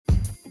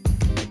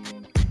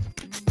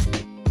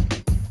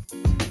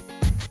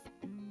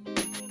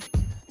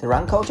The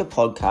Run Culture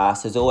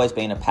podcast has always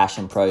been a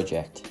passion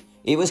project.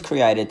 It was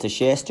created to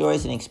share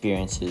stories and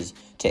experiences,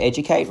 to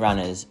educate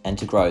runners and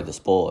to grow the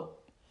sport.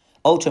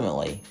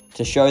 Ultimately,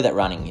 to show that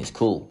running is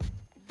cool.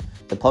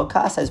 The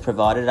podcast has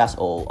provided us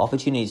all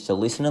opportunities to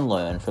listen and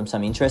learn from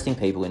some interesting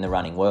people in the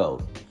running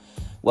world.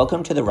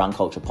 Welcome to the Run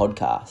Culture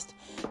podcast.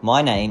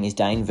 My name is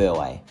Dane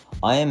Verway.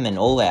 I am an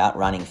all-out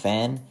running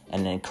fan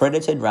and an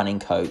accredited running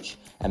coach,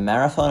 a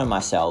marathoner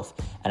myself,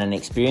 and an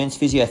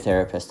experienced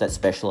physiotherapist that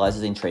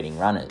specialises in treating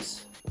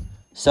runners.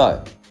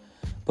 So,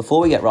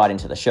 before we get right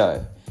into the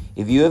show,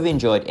 if you have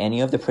enjoyed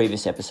any of the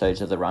previous episodes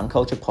of the Run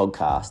Culture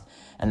podcast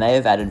and they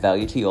have added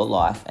value to your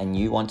life and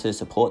you want to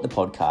support the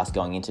podcast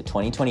going into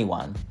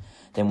 2021,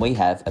 then we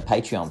have a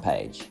Patreon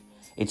page.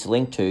 It's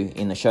linked to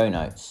in the show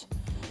notes.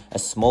 A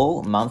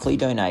small monthly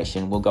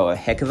donation will go a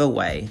heck of a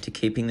way to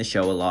keeping the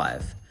show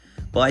alive.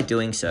 By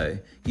doing so,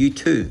 you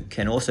too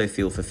can also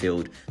feel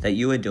fulfilled that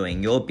you are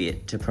doing your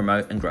bit to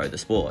promote and grow the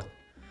sport.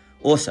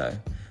 Also,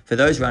 for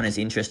those runners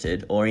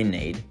interested or in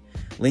need,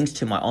 links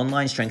to my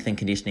online strength and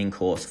conditioning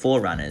course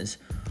for runners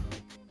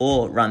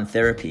or Run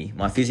Therapy,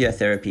 my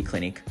physiotherapy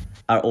clinic,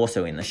 are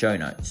also in the show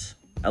notes.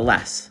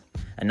 Alas,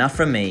 enough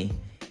from me.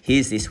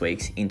 Here's this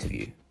week's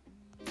interview.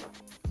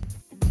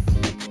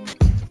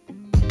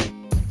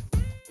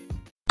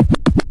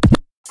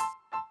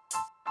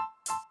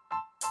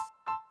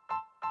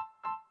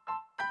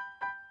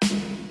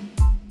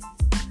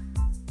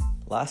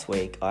 Last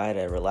week, I had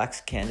a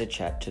relaxed, candid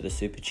chat to the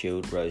super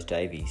chilled Rose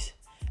Davies.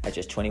 At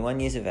just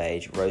 21 years of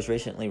age, Rose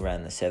recently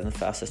ran the 7th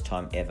fastest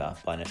time ever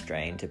by an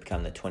Australian to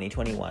become the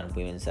 2021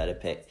 Women's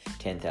Zatopek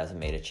 10,000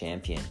 metre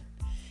champion.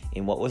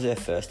 In what was her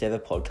first ever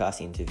podcast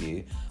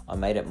interview, I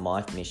made it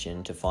my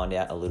mission to find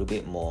out a little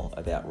bit more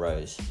about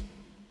Rose.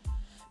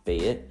 Be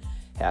it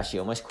how she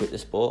almost quit the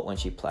sport when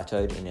she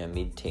plateaued in her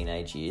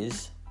mid-teenage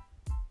years,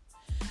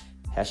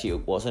 how she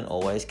wasn't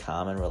always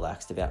calm and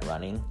relaxed about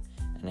running,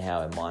 and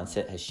how her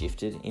mindset has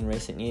shifted in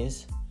recent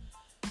years,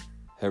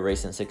 her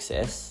recent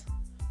success,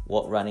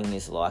 what running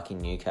is like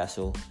in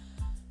Newcastle,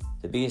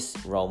 the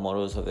biggest role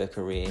models of her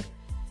career,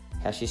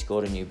 how she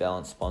scored a New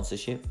Balance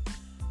sponsorship,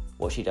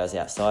 what she does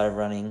outside of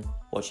running,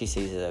 what she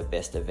sees as her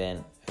best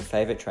event, her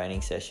favourite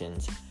training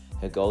sessions,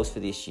 her goals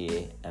for this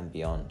year and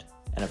beyond,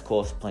 and of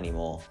course plenty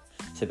more.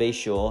 So be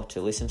sure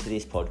to listen to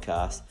this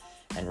podcast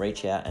and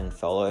reach out and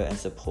follow and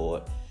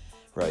support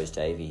Rose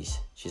Davies.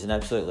 She's an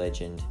absolute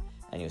legend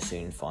and you'll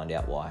soon find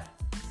out why.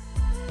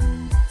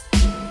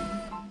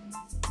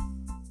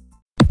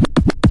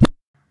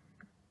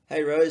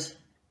 Hey Rose.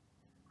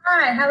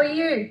 Hi, how are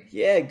you?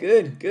 Yeah,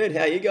 good. How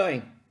are you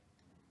going?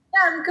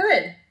 Yeah, I'm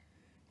good.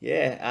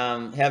 Yeah,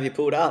 how have you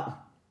pulled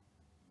up?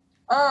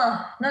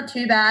 Oh, not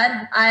too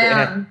bad.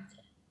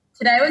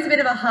 Today was a bit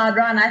of a hard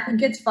run. I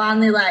think it's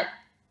finally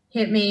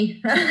hit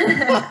me.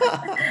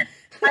 I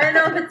don't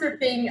know if it's a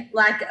thing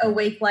like a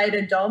week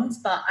later DOMS,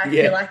 but I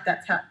feel like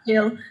that's how I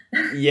feel.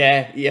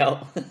 Yeah.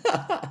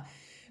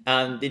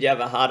 Did you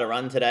have a harder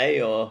run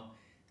today or?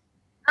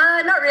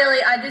 Not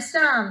really. I just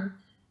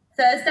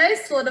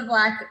Thursday's sort of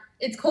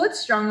it's called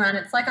Strong Run.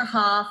 It's like a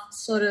half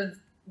sort of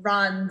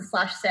run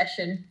 /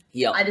 session.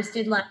 Yeah. I just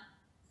did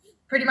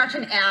pretty much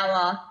an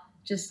hour,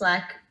 just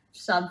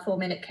sub 4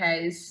 minute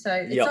Ks. So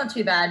it's not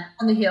too bad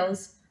on the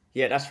hills.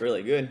 Yeah, that's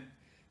really good.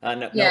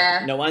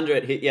 No wonder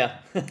it hit you.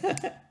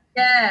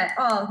 Yeah.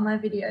 Oh, my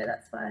video.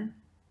 That's fine.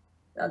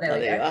 Oh, there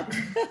we go.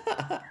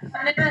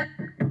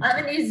 I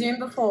haven't used Zoom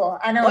before.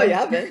 I know. Oh, you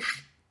haven't?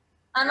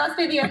 I must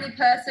be the only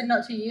person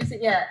not to use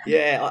it yet.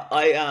 Yeah,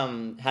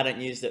 I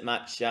hadn't used it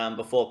much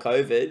before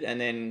COVID,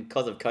 and then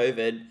because of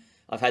COVID,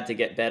 I've had to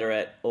get better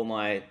at all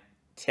my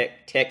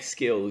tech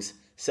skills.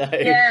 So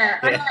yeah.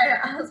 I know.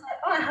 I was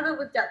I haven't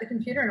whipped out the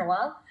computer in a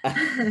while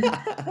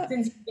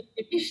since we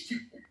finished.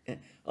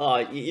 Oh,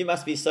 you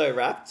must be so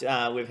wrapped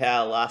with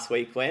how last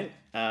week went.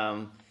 Yeah.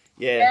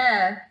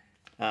 Yeah.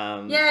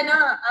 No,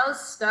 I was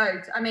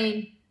stoked. I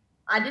mean,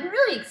 I didn't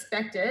really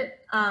expect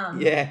it.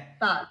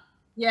 But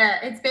yeah,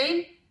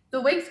 the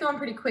week's gone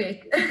pretty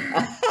quick.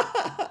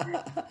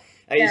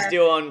 Are you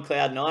still on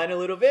cloud 9 a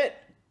little bit?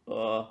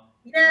 Or?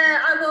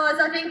 Yeah, I was.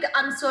 I think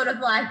I'm sort of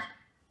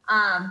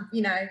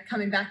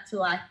coming back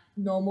to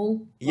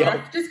normal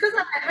life. Just because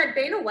I had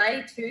been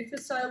away too for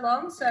so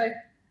long. So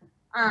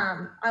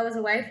I was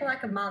away for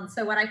a month.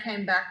 So when I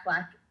came back,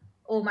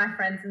 all my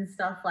friends and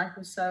stuff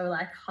were so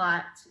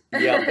hyped.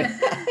 Yeah.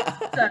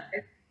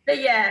 But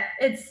yeah,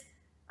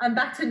 I'm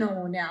back to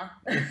normal now.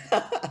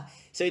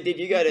 So did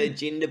you go to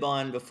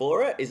Jindabyne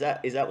before it? Is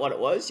that what it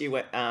was? You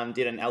went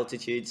did an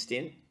altitude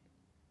stint?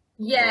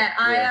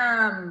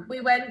 Yeah, we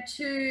went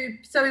to,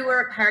 so we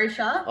were at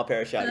Perisher. Oh,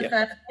 Perisher, for the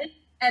first week.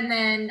 And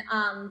then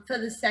for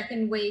the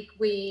second week,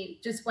 we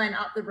just went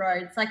up the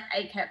road. It's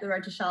 8K up the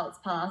road to Charlotte's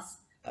Pass.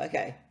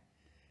 Okay.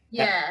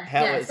 Yeah.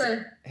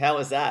 How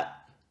was that?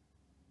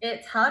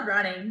 It's hard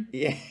running.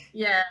 Yeah.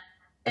 Yeah.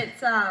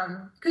 It's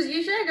because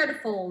usually I go to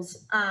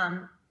falls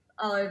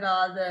over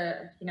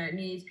the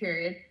New Year's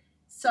period.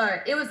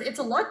 So it's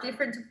a lot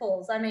different to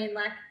falls. I mean,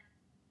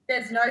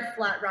 there's no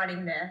flat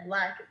running there.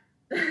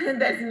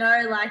 There's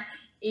no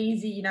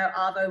easy, you know,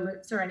 Arvo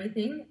whips or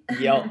anything.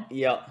 Yep.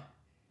 Yeah,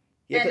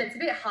 and it's a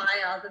bit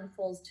higher than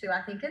Falls too.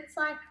 I think it's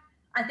like,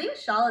 I think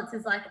Charlotte's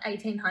is like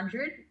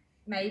 1800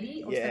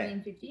 maybe, or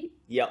 1750.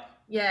 Yep.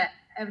 Yeah,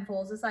 and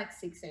Falls is like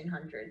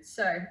 1600.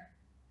 So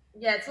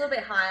yeah, it's a little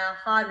bit higher,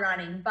 hard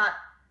running, but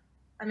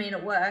I mean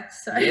it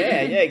works. So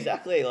yeah,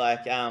 exactly.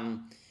 Like,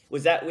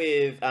 was that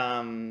with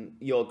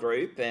your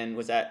group, and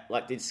was that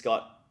like, did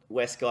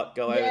Westcott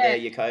go over there,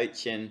 your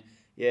coach, and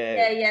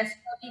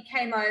so he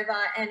came over,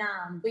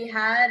 and we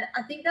had,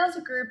 I think there was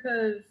a group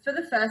of, for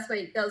the first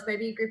week there was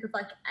maybe a group of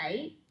like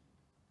 8,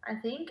 I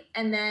think,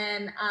 and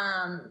then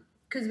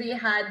because we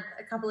had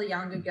a couple of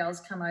younger girls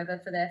come over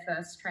for their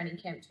first training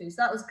camp too, so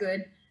that was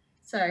good.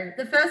 So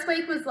the first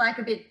week was like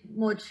a bit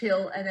more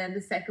chill, and then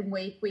the second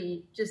week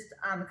we just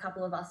a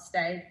couple of us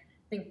stayed.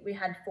 I think we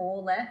had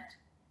 4 left.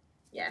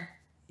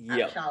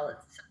 At Charlotte.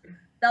 So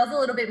that was a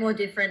little bit more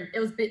different.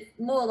 It was a bit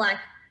more like,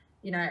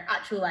 you know,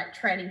 actual like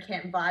training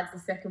camp vibes the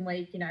second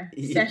week, you know,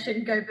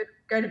 session, go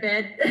to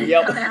bed,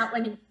 come out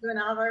when you do an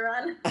Arvo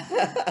run.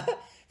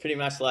 Pretty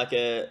much like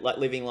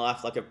living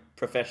life like a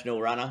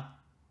professional runner.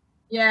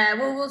 Yeah,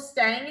 well, we're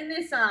staying in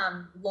this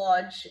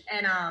lodge,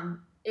 and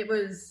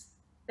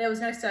there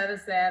was no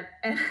service there,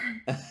 and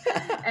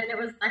and it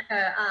was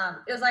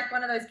like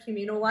one of those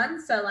communal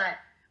ones. So like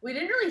we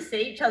didn't really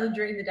see each other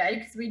during the day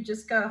because we'd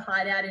just go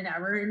hide out in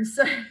our rooms.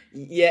 So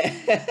yeah,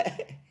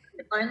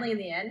 only in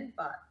the end,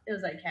 but it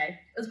was okay.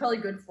 It was probably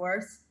good for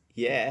us.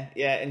 Yeah.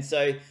 And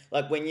so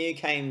like when you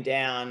came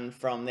down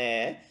from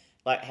there,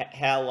 like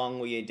how long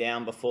were you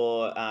down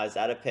before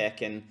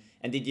Zatopek,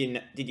 and did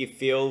you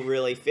feel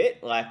really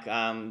fit like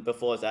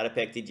before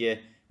Zatopek?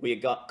 Were you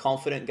got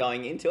confident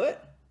going into it?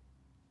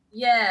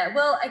 Yeah,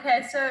 well,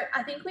 okay, so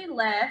I think we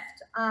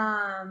left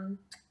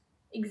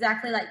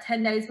exactly like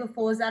 10 days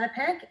before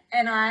Zatopek,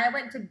 and I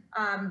went to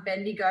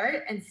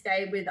Bendigo and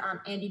stayed with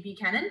Andy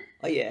Buchanan.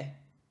 Oh, yeah.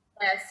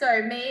 Yeah,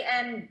 so me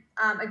and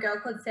a girl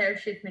called Sarah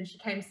Schiffman, she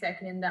came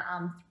second in the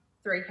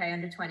 3K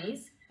under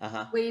 20s.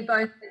 Uh-huh. We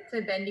both went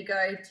to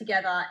Bendigo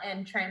together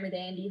and trained with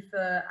Andy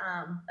for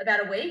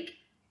about a week,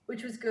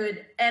 which was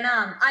good. And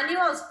I knew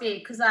I was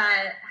fit because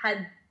I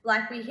had,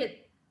 like, we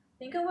hit, I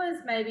think it was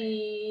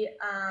maybe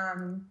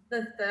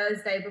the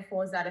Thursday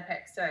before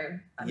Zatopek, so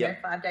I don't know,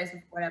 5 days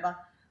before, whatever.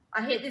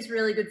 I hit this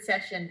really good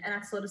session, and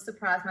I sort of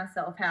surprised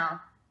myself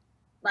how,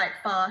 like,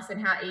 fast and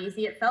how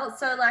easy it felt.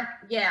 So, like,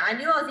 yeah, I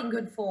knew I was in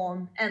good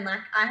form, and, like,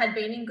 I had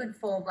been in good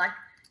form, like,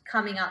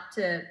 coming up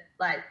to,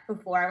 like,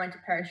 before I went to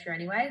Perisher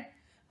anyway.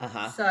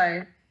 Uh-huh.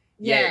 So,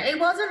 yeah, it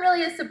wasn't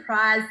really a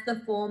surprise,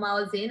 the form I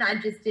was in. I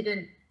just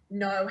didn't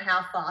know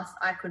how fast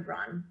I could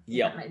run.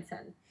 Yeah. If that made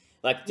sense.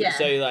 Like,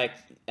 so, like,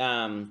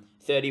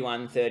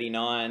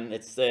 31:39,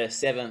 it's the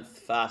 7th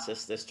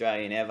fastest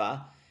Australian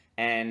ever.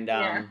 And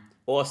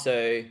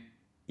also,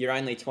 you're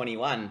only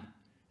 21.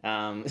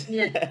 So,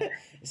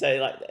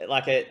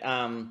 like it,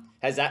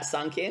 has that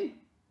sunk in?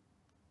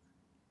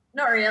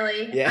 Not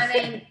really. Yeah. I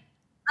mean,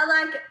 I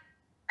like,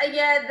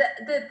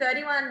 the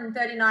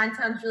 31:39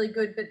 sounds really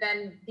good, but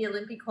then the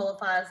Olympic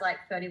qualifier is like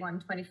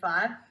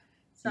 31:25.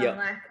 So I'm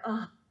like,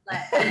 oh,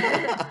 like,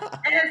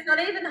 and it's not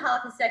even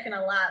half a second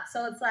a lap.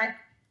 So it's like,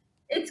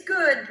 it's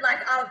good.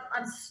 Like,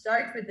 I'm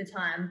stoked with the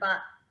time,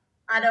 but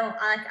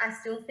I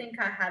still think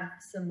I have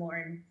some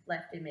more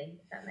left in me,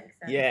 if that makes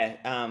sense. Yeah.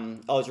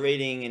 I was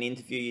reading an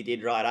interview you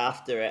did right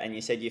after it, and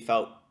you said you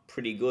felt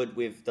pretty good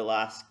with the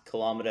last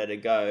kilometre to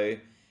go,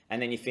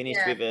 and then you finished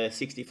with a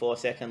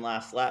 64-second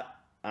last lap.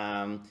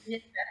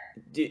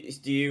 Do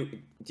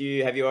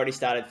you have you already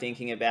started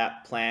thinking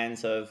about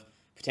plans of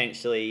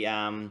potentially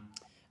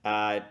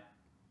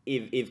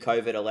if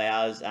COVID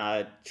allows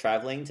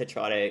traveling to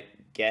try to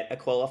get a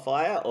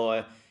qualifier,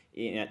 or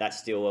that's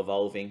still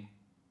evolving?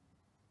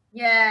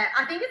 Yeah,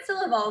 I think it's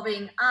still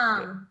evolving.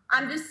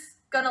 I'm just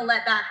gonna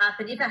let that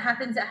happen. If it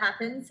happens, it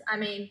happens. I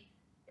mean,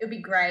 it would be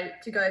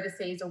great to go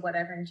overseas or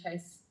whatever and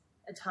chase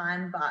a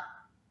time, but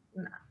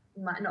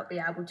might not be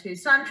able to.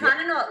 So I'm trying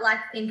to not like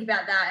think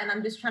about that, and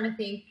I'm just trying to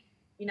think,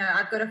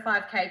 I've got a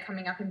 5K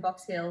coming up in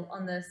Box Hill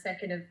on the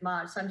 2nd of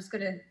March, so I'm just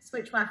going to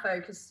switch my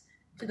focus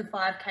to the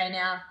 5K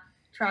now,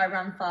 try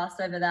run fast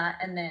over that,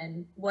 and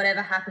then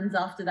whatever happens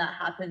after that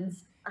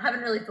happens. I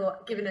haven't really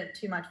given it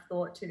too much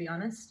thought, to be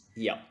honest.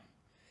 Yeah.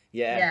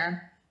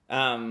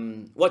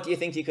 What do you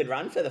think you could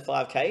run for the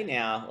 5K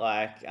now?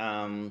 Like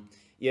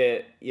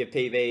your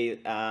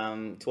PB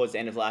towards the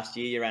end of last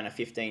year, you ran a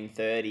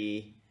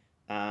 15:30.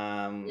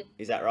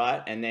 Is that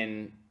right? And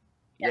then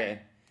I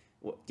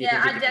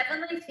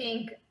definitely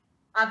think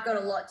I've got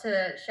a lot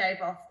to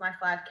shave off my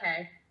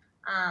 5K.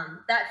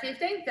 That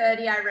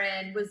 15:30 I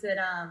ran was at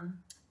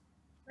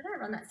where did I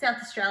run that?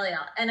 South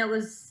Australia, and it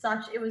was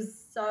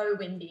so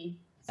windy,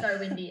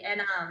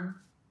 and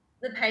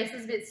the pace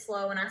was a bit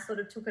slow, and I sort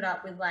of took it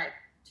up with like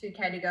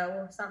 2K to go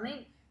or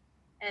something,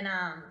 and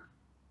I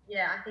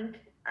think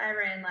I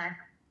ran like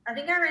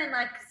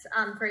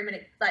 3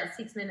 minutes, like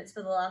 6 minutes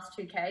for the last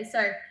 2K.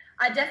 So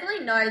I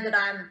definitely know that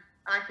I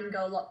can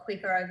go a lot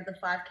quicker over the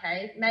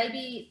 5K.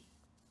 Maybe,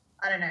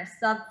 I don't know,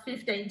 sub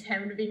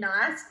 15:10 would be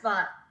nice,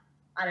 but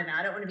I don't know.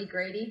 I don't want to be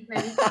greedy.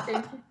 Maybe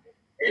 15.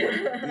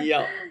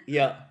 Yeah.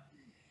 Yeah.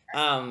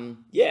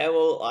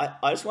 Well,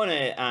 I just want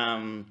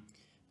to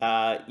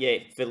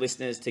for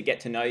listeners to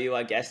get to know you,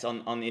 I guess,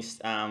 on this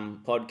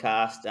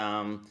podcast.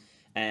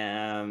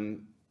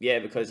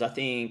 Because I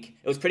think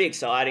it was pretty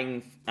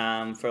exciting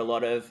for a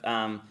lot of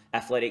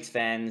athletics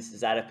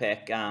fans,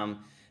 Zatopek,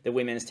 the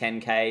women's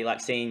 10K,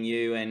 like seeing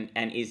you and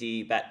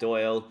Izzy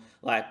Bat-Doyle,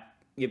 like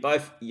you're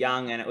both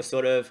young, and it was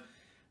sort of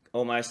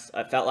almost,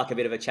 I felt like a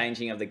bit of a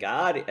changing of the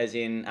guard, as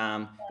in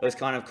it was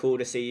kind of cool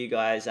to see you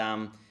guys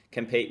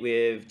compete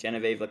with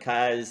Genevieve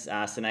Lacaz,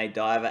 Sinead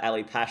Diver,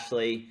 Ali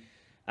Pashley.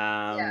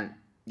 I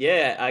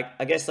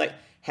guess, like,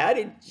 how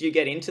did you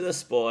get into the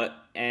sport,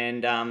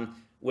 and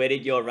where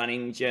did your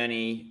running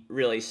journey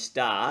really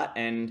start?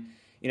 And,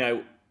 you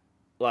know,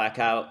 like,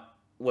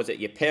 was it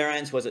your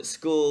parents? Was it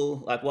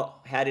school? Like,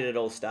 how did it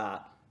all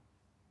start?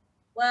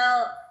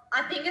 Well,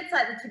 I think it's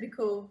like the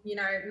typical,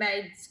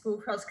 made school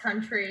cross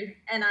country.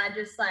 And I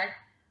just I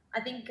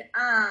think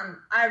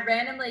I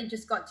randomly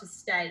just got to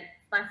state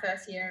my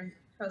first year in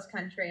cross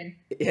country.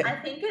 And I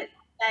think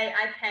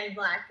I came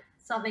like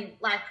something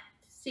like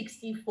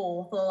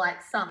 64th or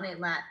like something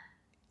like that.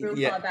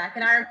 Real far back.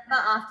 And I remember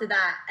after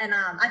that, and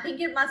I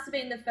think it must have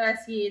been the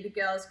first year the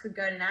girls could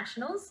go to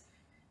nationals.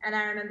 And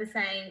I remember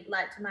saying,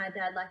 like, to my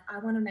dad, like, I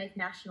want to make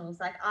nationals.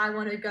 Like, I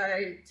want to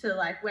go to,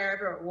 like,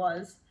 wherever it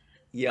was.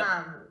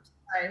 Yeah.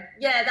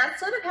 That's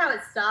sort of how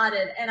it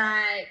started. And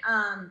I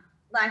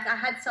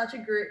had such a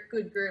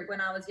good group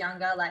when I was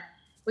younger. Like,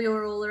 we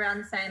were all around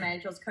the same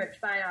age. I was coached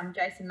by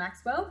Jason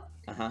Maxwell.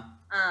 Uh-huh.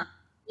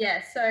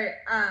 That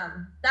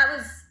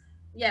was,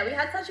 we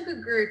had such a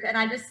good group. And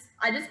I just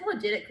more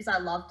did it because I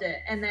loved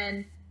it. And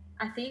then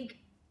I think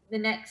the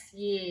next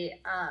year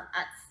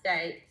at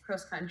state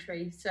cross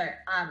country, so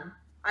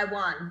I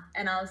won,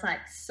 and I was like,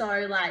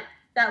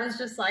 that was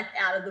just like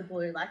out of the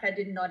blue. Like, I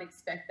did not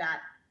expect that.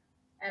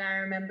 And I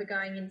remember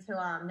going into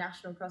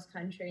national cross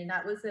country, and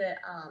that was at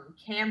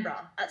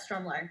Canberra at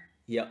Stromlo.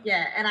 Yep.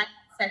 Yeah, and I got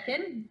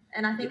second,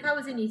 and I think I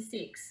was in year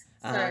 6.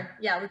 So I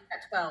was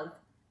at 12.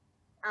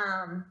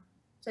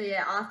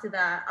 After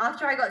that,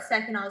 after I got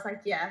second, I was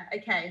like, yeah,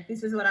 okay,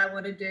 this is what I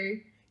want to do.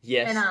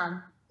 Yes.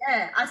 And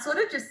I sort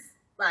of just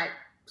like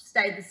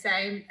stayed the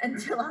same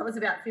until I was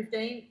about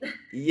 15.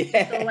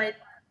 Yeah.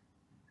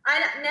 I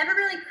never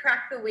really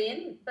cracked the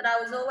win, but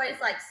I was always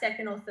like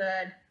second or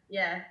third.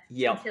 Yeah.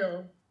 Yep.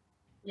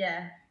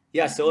 Yeah,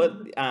 I saw it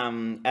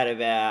at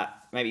about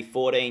maybe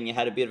 14. You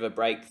had a bit of a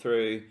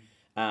breakthrough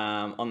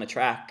on the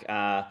track,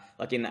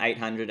 like in the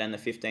 800 and the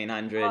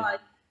 1500. Oh, I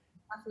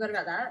forgot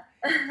about that.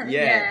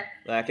 Yeah.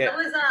 Like it. That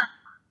was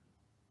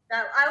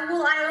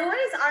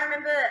I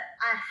remember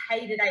I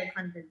hated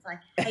 800s. I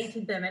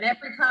hated them, and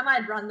every time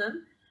I'd run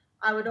them,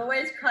 I would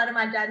always cry to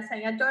my dad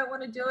saying, I don't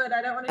want to do it.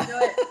 I don't want to do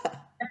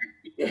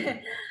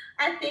it.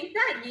 I think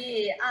that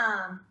year,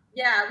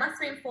 it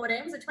must have been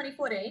 14. Was it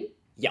 2014?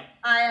 Yeah.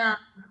 I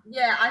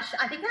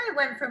think I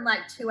went from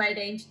like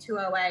 218 to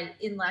 208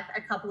 in like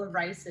a couple of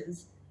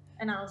races.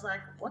 And I was like,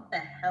 what the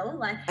hell?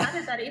 Like, how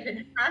did that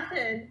even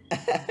happen?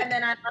 And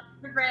then I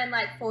ran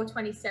like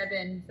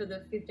 427 for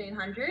the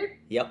 1500.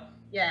 Yep.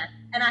 Yeah.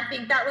 And I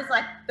think that was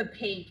like the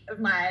peak of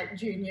my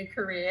junior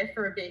career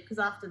for a bit, because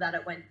after that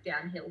it went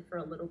downhill for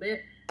a little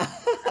bit.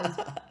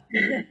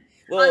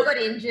 Well, I got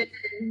injured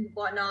and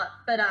whatnot.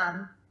 But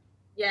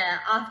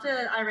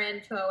after I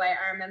ran 208,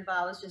 I remember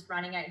I was just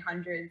running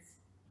 800s.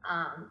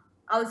 I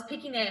was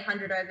picking the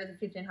 800 over the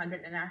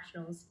 1500 at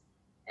nationals.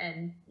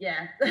 And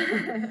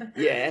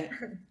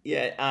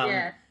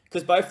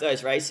because both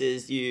those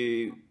races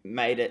you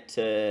made it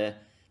to,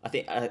 I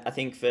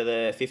think for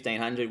the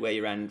 1500 where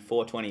you ran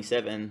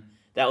 427,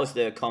 that was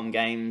the Com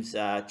Games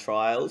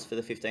trials for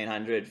the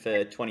 1500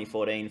 for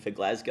 2014 for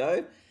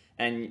Glasgow,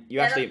 and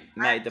you actually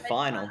made the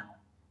final.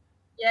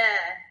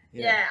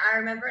 Yeah, I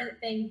remember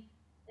it being,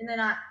 and then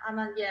I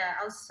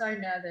was so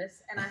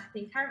nervous, and I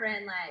think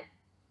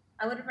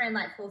I would have ran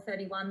like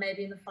 431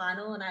 maybe in the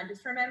final. And I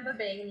just remember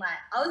being like,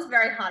 I was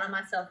very hard on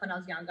myself when I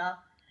was younger.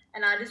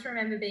 And I just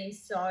remember being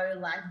so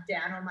like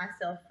down on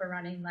myself for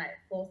running like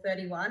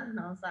 431. And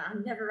I was like,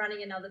 I'm never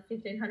running another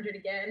 1500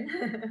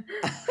 again.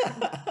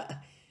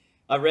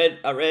 I read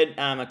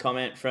a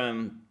comment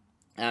from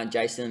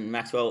Jason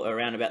Maxwell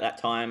around about that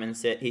time, and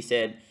he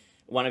said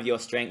one of your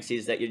strengths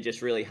is that you're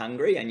just really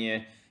hungry and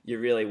you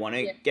really want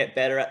to get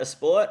better at the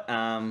sport.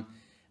 And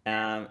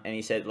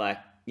he said, like,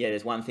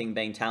 there's one thing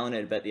being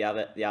talented, but the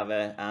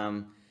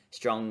other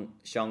strong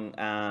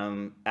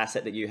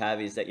asset that you have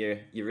is that you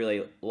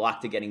really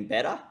like getting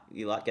better.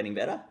 You like getting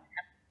better.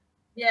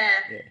 Yeah,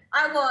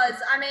 I was.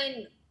 I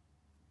mean,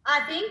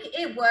 I think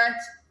it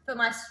worked for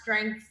my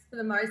strengths for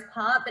the most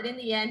part, but in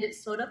the end,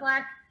 it's sort of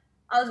like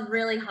I was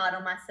really hard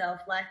on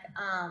myself. Like,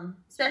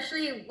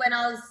 especially when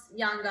I was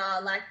younger,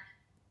 like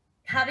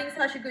having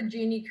such a good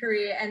junior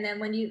career, and then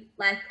when you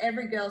like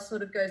every girl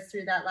sort of goes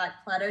through that like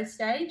plateau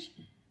stage.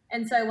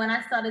 And so when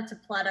I started to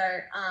plateau,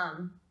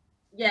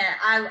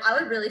 I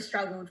really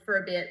struggled for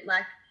a bit.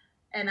 Like,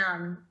 and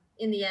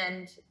in the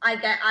end,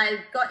 I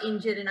got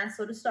injured and I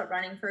sort of stopped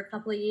running for a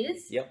couple of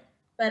years. Yep.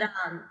 But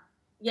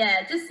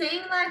yeah, just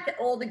seeing like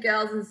all the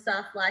girls and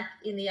stuff, like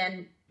in the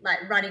end,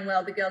 like running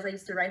well, the girls I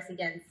used to race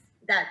against,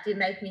 that did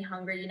make me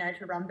hungry, you know,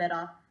 to run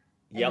better.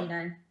 Yep. And, you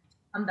know,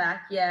 come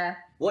back. Yeah.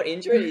 What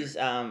injuries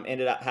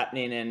ended up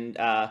happening, and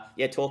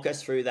yeah, talk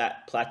us through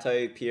that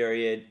plateau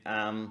period.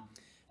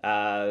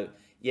 Yeah,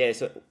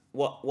 so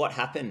what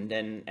happened,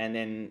 and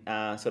then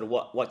sort of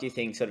what do you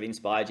think sort of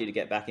inspired you to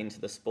get back into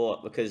the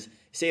sport? Because you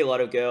see a lot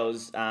of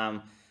girls,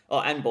 and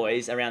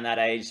boys around that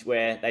age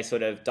where they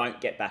sort of don't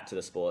get back to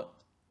the sport.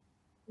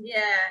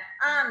 Yeah.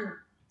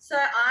 So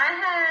I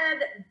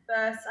had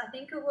burst, I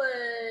think it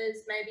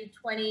was maybe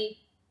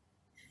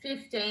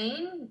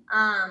 2015.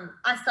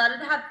 I started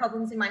to have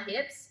problems in my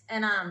hips,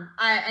 and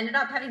I ended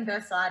up having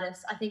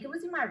bursitis. I think it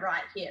was in my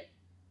right hip.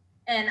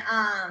 And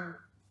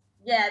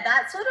yeah,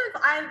 that sort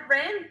of, I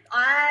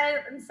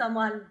am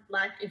someone,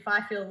 like, if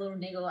I feel a little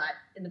niggle like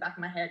in the back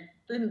of my head,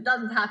 it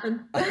doesn't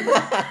happen.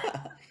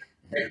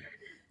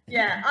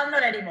 Yeah, I'm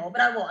not anymore,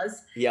 but I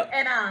was. Yep.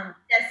 And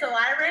yeah, so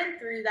I ran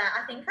through that.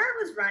 I think I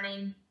was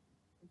running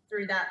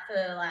through that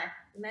for like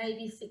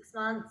maybe 6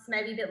 months,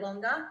 maybe a bit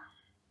longer.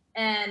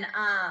 And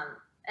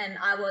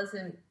I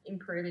wasn't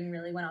improving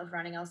really when I was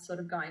running. I was sort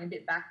of going a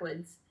bit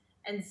backwards.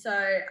 And so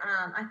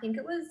I think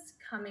it was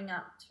coming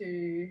up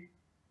to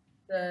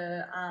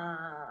the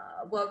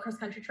World Cross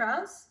Country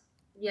Trials.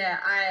 Yeah,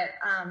 I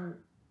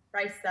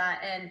raced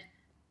that, and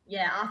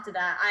yeah, after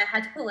that I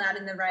had to pull out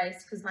in the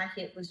race because my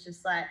hip was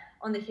just like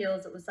on the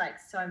heels. It was like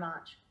so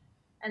much.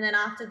 And then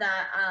after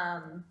that,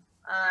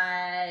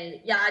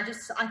 I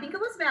think it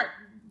was about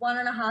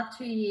 1.5,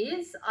 2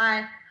 years.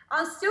 I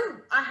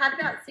had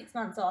about 6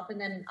 months off, and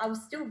then I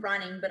was still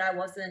running, but I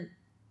wasn't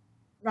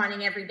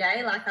running every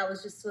day. Like, I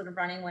was just sort of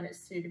running when it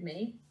suited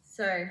me.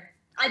 So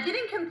I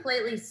didn't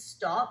completely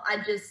stop.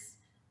 I just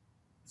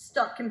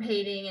stopped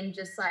competing and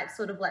just like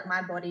sort of let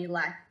my body,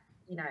 like,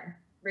 you know,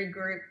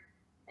 regroup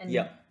and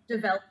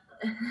develop.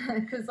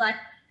 Because like,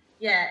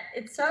 yeah,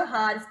 it's so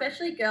hard,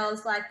 especially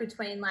girls like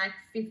between like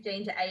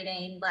 15 to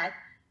 18, like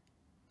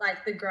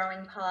the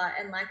growing part,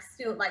 and like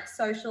still like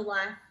social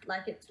life,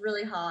 like it's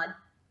really hard.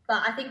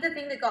 But I think the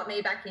thing that got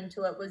me back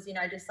into it was, you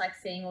know, just like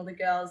seeing all the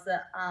girls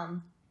that I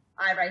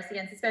race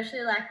against,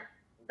 especially like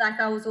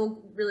I was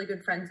all really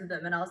good friends with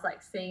them, and I was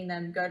like seeing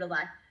them go to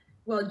like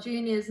World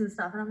Juniors and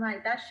stuff, and I'm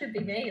like, that should be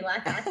me.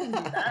 Like, I can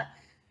do that.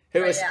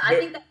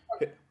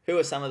 Who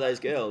are some of those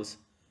girls?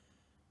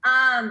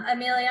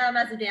 Amelia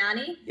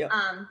Mazzoudani. Yep.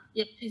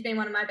 Yeah, she's been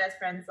one of my best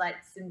friends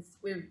like since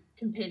we were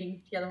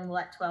competing together when we were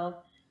like 12.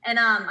 And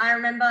I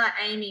remember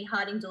Amy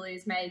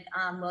Harding-Deleuze made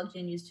World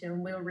Juniors too,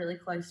 and we were really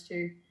close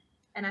too.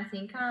 And I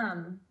think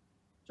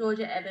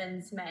Georgia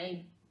Evans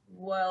made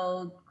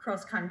World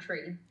Cross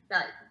Country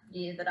that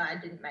year that I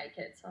didn't make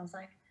it. So I was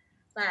like,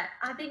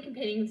 I've been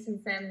competing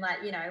since then.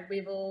 Like, you know,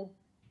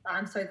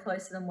 I'm so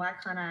close to them. Why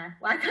can't I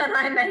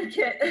make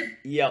it?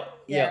 Yep.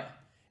 Yeah.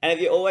 And have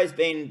you always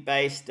been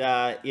based,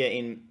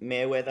 in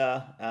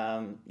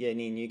Merewether,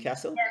 near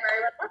Newcastle?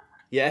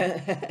 Yeah,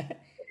 Merewether.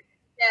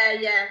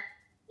 Yeah.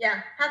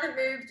 Yeah. Haven't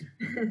moved.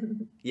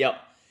 Yep.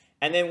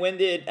 And then when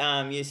did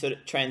you sort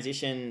of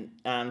transition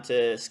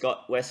to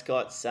Scott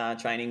Westcott's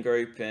training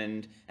group,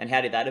 and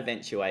how did that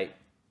eventuate?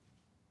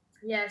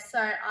 Yeah, so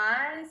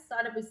I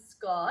started with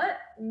Scott,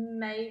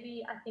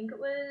 maybe, I think it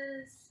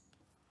was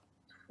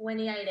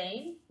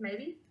 2018,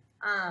 maybe.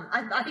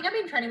 I think I've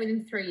been training with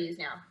him 3 years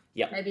now.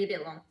 Yeah. Maybe a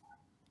bit longer.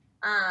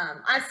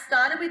 I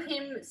started with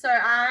him, so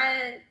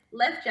I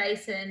left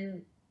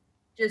Jason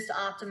just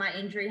after my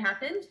injury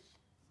happened,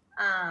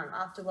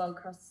 after World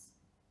Cross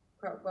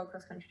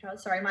Country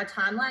Trials. Sorry, my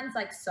timeline's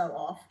like so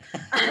off.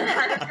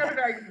 I don't got a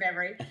very good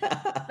memory.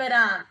 But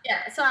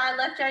yeah, so I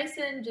left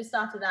Jason just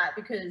after that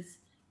because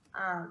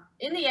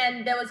in the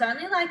end there was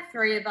only like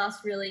 3 of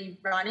us really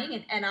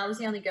running, and I was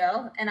the only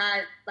girl, and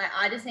I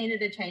just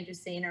needed a change of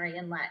scenery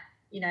and, like,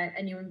 you know,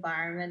 a new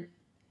environment.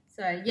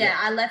 So yeah.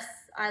 I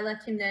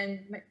left him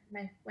then,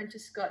 went to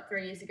Scott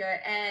 3 years ago,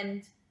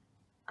 and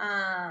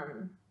I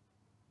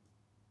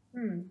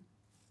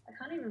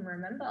can't even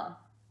remember.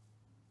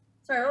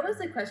 Sorry, what was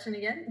the question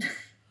again?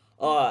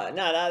 Oh,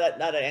 no,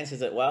 that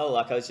answers it well.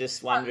 Like, I was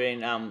just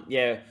wondering,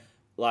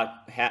 like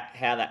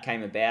how that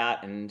came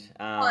about, and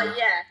yeah,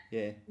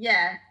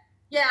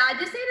 I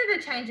just needed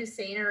a change of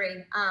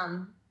scenery.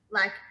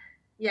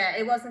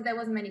 There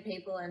wasn't many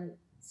people, and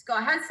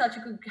Scott had such a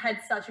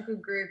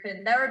good group,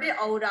 and they were a bit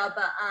older,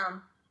 but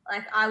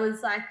like, I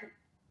was like,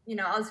 you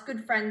know, I was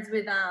good friends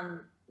with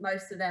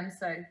most of them,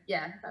 so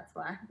yeah, that's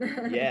why.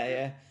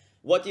 Yeah.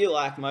 What do you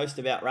like most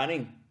about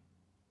running?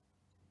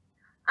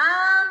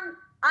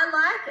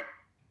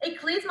 It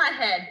clears my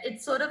head.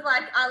 It's sort of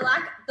like, I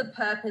like the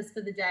purpose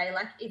for the day.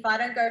 Like, if I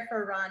don't go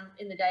for a run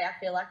in the day, I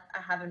feel like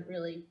I haven't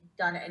really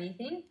done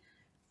anything.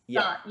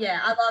 Yeah. But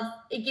yeah,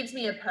 it gives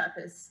me a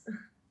purpose.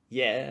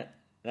 Yeah,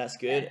 that's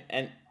good.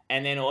 Yeah.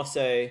 And then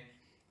also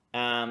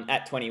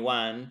at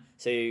 21,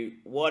 so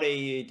what are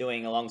you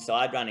doing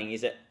alongside running?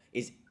 Is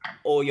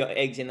all your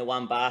eggs in the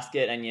one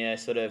basket and you're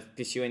sort of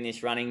pursuing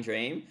this running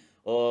dream,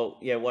 or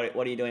what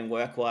are you doing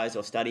work-wise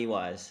or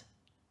study-wise?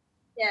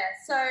 Yeah,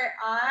 so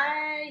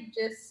I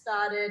just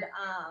started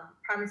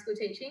primary school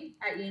teaching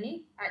at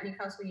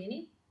Newcastle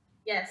Uni.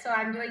 Yeah, so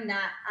I'm doing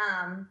that.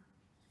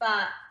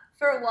 But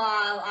for a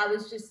while, I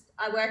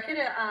work at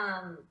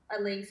a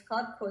leagues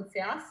club called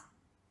South.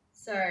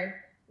 So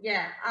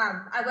yeah,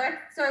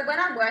 so when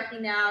I'm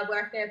working now, I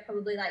work there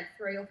probably like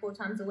 3 or 4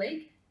 times a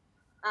week.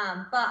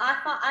 But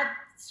I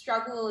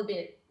struggle a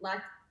bit,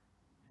 like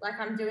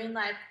I'm doing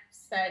like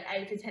say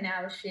 8 to 10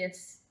 hour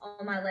shifts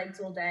on my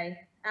legs all day.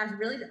 I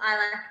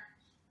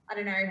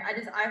don't know.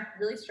 I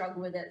really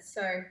struggle with it.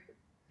 So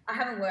I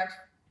haven't worked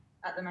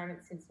at the moment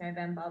since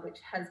November, which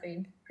has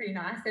been pretty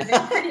nice. They've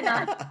been pretty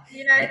nice,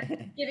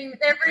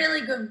 they're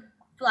really good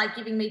for like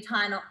giving me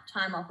time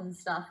off and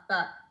stuff.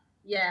 But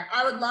yeah,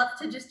 I would love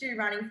to just do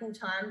running full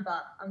time,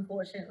 but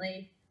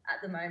unfortunately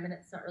at the moment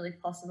it's not really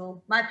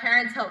possible. My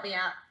parents help me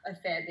out a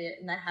fair bit,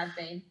 and they have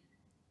been,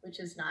 which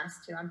is nice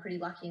too. I'm pretty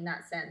lucky in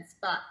that sense.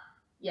 But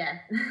yeah.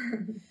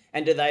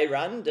 And do they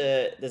run?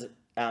 Do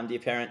your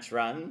parents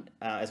run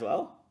as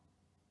well?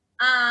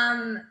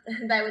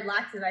 They would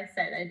like to. They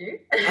say they do.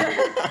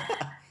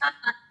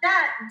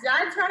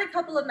 Dad's run a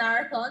couple of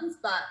marathons,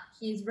 but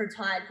he's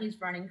retired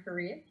his running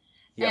career.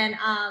 Yep. And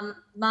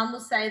Mum will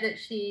say that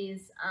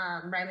she's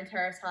Raymond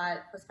Terrace High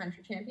cross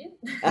country champion.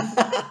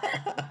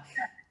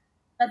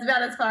 That's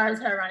about as far as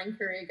her running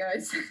career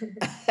goes.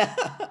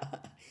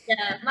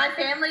 Yeah, my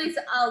family's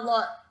a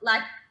lot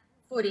like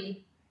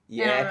footy.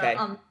 Yeah, okay.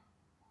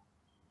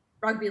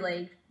 Rugby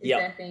league is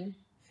their thing.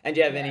 And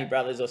do you have any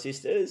brothers or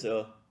sisters,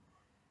 or?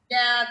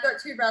 Yeah, I've got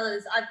 2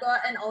 brothers. I've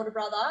got an older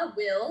brother,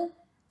 Will,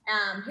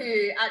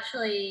 who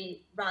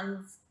actually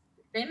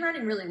been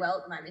running really well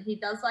at the moment. He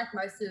does like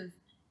most of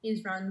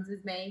his runs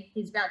with me.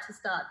 He's about to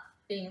start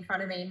being in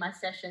front of me in my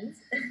sessions.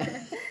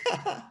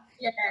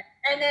 Yeah,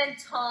 and then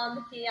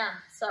Tom here.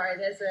 Sorry,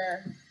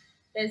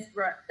 there's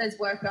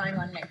work going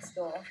on next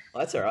door. Oh,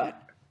 that's all right.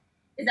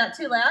 Is that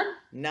too loud?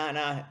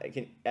 No,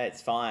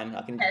 it's fine.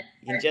 You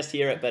can just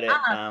hear it, but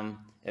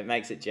it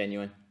makes it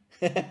genuine.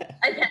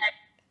 Okay.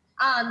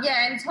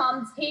 Yeah, and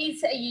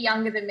he's a year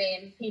younger than me,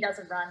 and he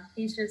doesn't run.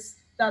 He just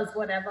does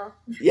whatever.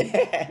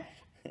 Yeah.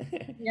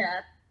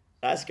 Yeah.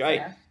 That's great.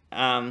 Yeah.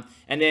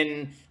 And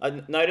then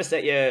I noticed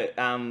that you're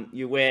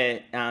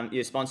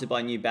sponsored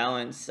by New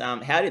Balance.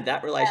 How did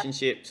that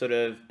relationship sort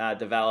of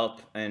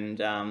develop, and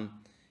how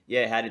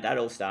did that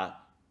all start?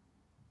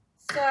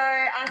 So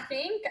I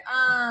think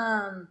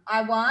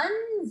I won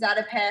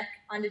Zatopek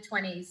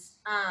under-20s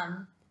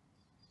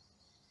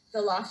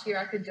the last year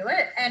I could do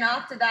it, and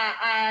after that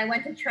I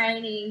went to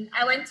training.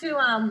 I went to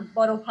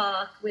Bottle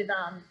Park with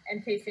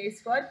NPC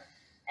squad,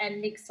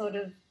 and Nick sort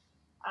of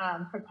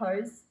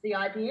proposed the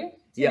idea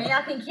to me.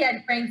 I think he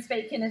had been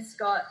speaking to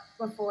Scott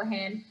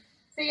beforehand.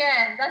 So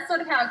yeah, that's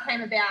sort of how it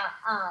came about.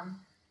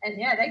 And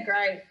yeah, they're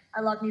great. I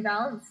love New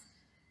Balance.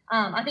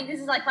 I think this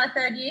is like my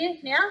 3rd year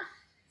now.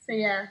 So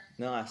yeah.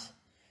 Nice.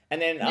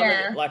 And then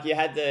like you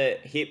had the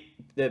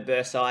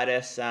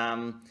bursitis,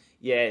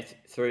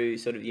 through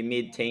sort of your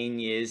mid-teen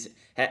years.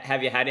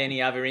 Have you had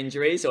any other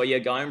injuries, or you're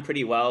going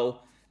pretty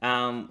well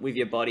with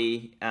your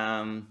body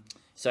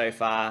so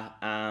far?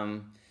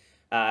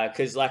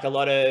 Because like a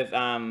lot of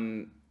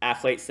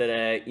athletes that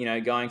are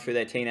going through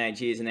their teenage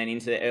years and then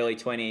into their early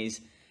 20s,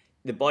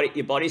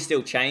 your body's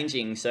still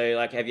changing. So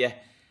like, have you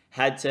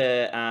had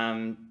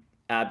to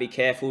be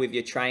careful with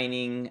your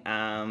training?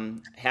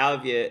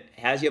 How's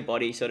your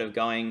body sort of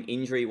going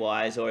injury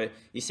wise, or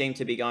you seem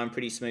to be going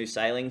pretty smooth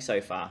sailing so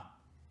far?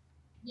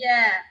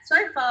 Yeah, so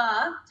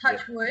far,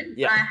 touch wood,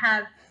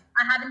 I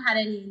haven't had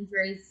any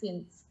injuries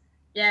since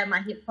my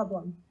hip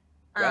problem.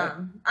 Right.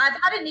 I've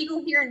had a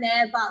niggle here and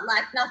there, but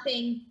like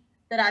nothing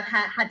that I've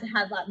had to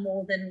have like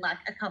more than like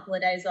a couple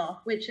of days off,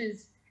 which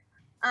is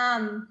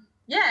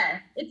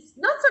it's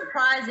not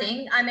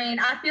surprising. I mean,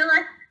 I feel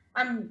like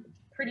I'm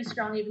pretty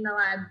strong, even though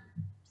I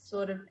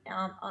sort of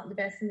aren't the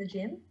best in the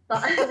gym.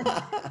 But I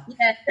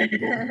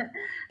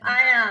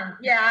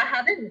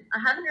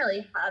haven't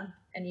really had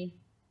any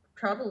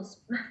troubles.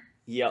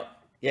 Yep.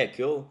 Yeah,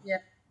 cool. Yeah.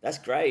 That's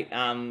great.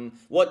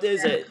 What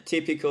does a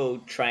typical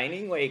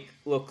training week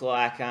look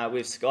like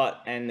with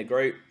Scott and the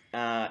group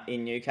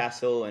in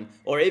Newcastle,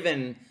 or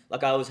even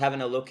like I was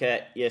having a look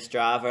at your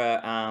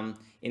Strava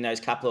in those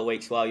couple of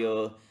weeks while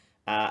you're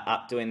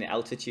up doing the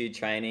altitude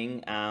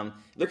training.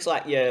 Looks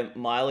like your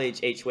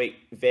mileage each week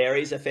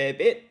varies a fair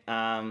bit.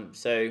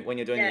 So when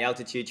you're doing the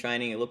altitude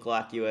training, it looked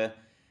like you were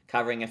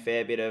covering a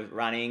fair bit of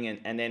running,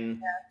 and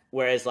then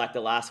whereas like the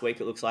last week,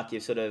 it looks like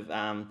you've sort of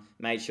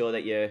made sure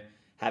that you're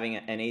having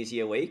an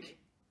easier week.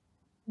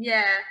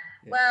 Yeah.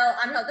 Well,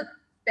 I'm not the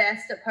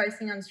best at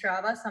posting on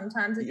Strava.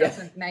 Sometimes it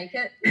doesn't make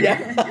it.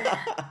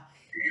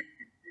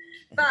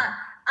 But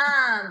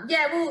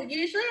well,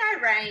 usually I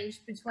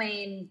range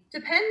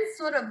depends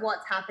sort of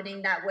what's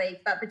happening that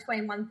week, but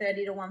between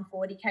 130 to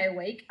 140k a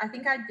week. I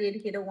think I did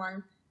hit a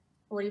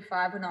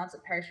 145 when I was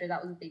at Perisher.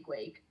 That was a big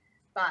week.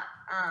 But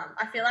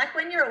I feel like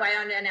when you're away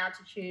on an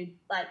altitude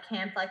like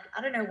camp, like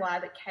I don't know why,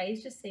 but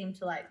Ks just seem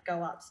to like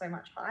go up so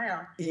much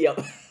higher. Yep.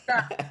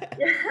 But,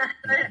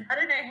 I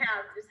don't know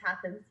how it just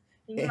happens. I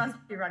think you must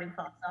be running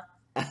faster.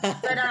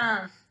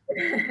 But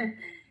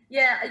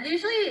yeah,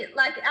 usually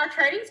like our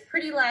training's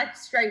pretty like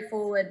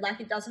straightforward. Like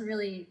it doesn't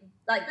really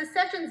like the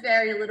sessions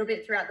vary a little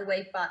bit throughout the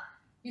week, but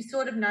you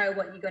sort of know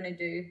what you're gonna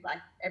do like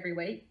every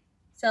week.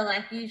 So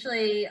like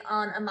usually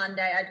on a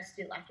Monday I just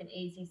do like an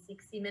easy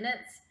 60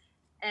 minutes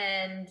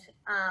and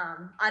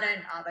I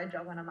don't arvo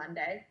jog on a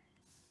Monday.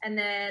 And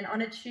then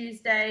on a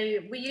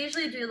Tuesday, we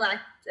usually do like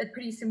a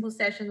pretty simple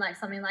session, like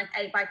something like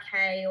 8 by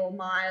K or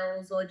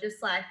miles or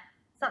just like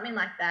something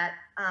like that.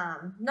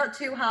 Not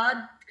too hard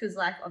because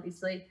like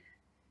obviously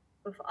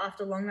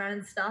after long run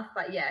and stuff,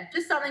 but yeah,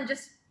 just something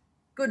just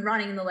good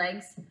running in the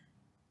legs.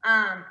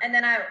 And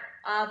then I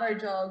arvo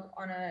jog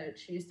on a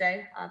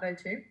Tuesday, arvo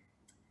too.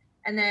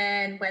 And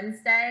then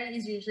Wednesday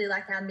is usually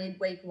like our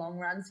midweek long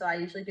run. So I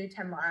usually do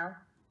 10 mile.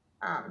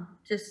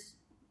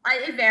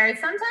 It varies.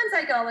 Sometimes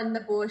I go in the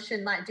bush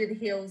and like do the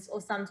hills,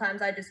 or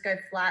sometimes I just go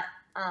flat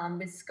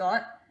with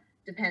Scott.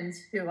 Depends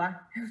who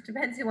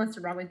wants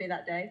to run with me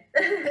that day.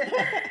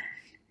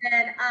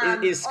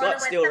 And is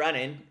Scott still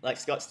running? Like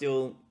Scott's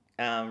still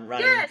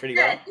running pretty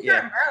well?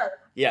 Yeah.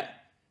 Yeah.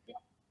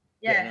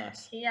 Yeah,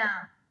 nice. He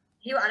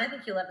I don't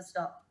think he'll ever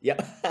stop. Yeah.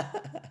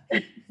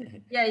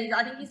 Yeah,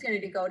 I think he's going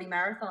to do Goldie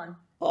Marathon.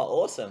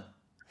 Oh, awesome.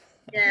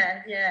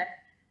 Yeah.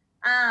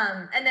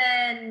 And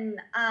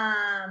then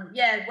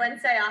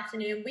Wednesday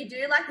afternoon we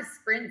do like a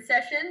sprint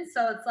session.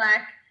 So it's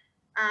like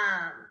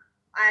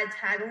I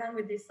tag along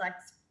with this like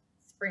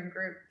sprint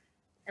group,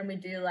 and we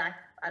do like,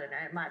 I don't know,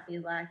 it might be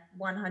like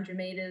 100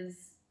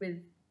 meters with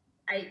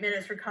 8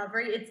 minutes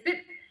recovery.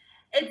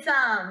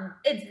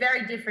 It's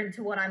very different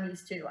to what I'm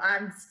used to.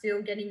 I'm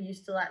still getting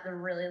used to like the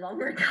really long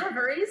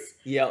recoveries.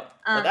 Yeah,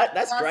 well,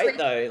 that's great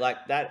though.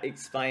 Like that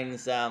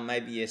explains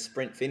maybe your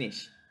sprint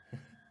finish.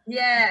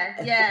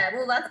 Yeah.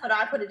 Well, that's what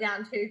I put it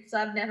down to, because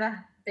I've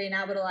never been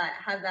able to like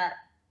have that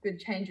good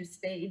change of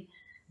speed.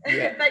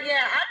 Yeah. But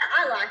yeah,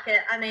 I like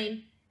it. I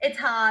mean, it's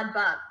hard,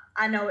 but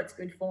I know it's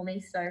good for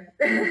me. So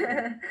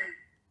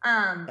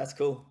that's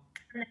cool.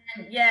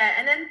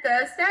 And then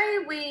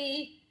Thursday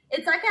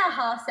it's like our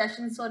half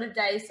session sort of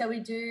day. So we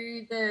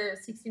do the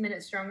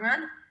 60-minute strong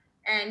run,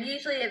 and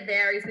usually it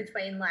varies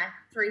between like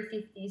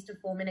 350s to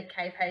 4-minute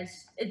K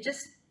pace. It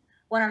just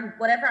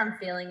whatever I'm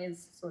feeling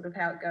is sort of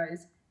how it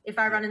goes. If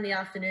I run in the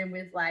afternoon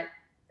with like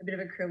a bit of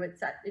a crew,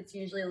 it's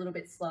usually a little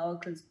bit slower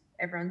because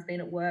everyone's been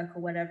at work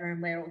or whatever, and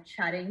we're all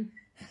chatting.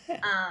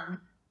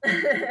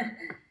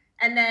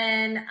 And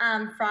then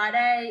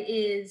Friday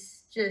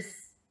is just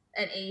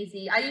an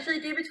easy. I usually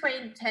do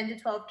between 10 to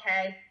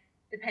 12K,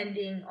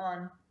 depending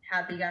on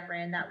how big I've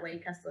ran that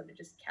week. I sort of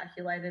just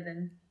calculate it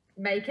and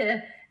make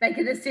a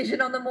decision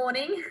on the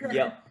morning.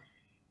 Yep.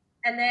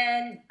 And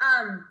then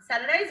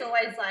Saturday's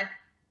always like,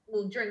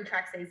 well, during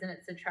track season,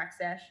 it's a track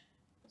sesh.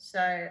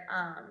 So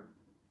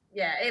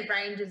it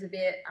ranges a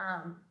bit.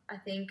 I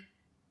think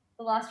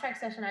the last track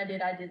session I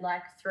did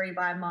like 3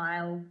 by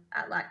mile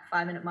at like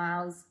 5-minute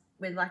miles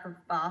with like a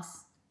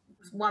fast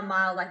 1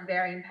 mile, like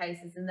varying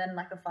paces, and then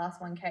like a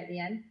fast 1K at the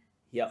end.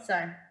 Yep.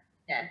 So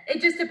yeah, it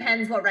just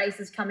depends what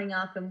race is coming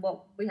up and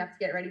what we have to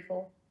get ready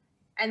for.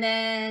 And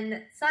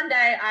then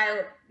Sunday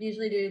I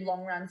usually do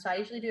long runs. So I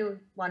usually do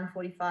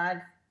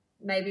 1:45.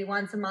 Maybe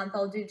once a month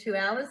I'll do 2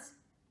 hours.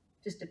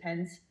 Just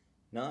depends.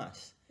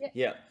 Nice.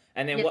 Yeah.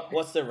 And then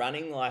what's the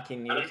running like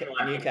in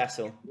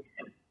Newcastle?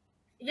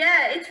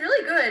 Yeah, it's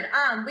really good.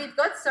 We've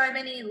got so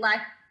many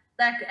I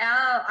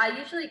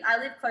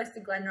live close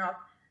to Glenrock,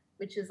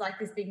 which is like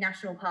this big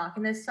national park,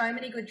 and there's so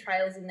many good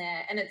trails in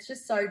there, and it's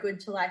just so good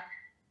to like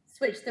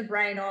switch the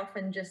brain off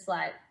and just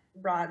like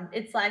run.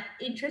 It's like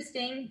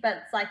interesting, but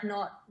it's like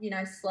not,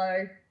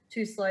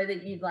 too slow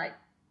that you like,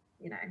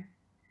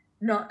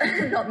 not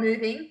not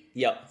moving.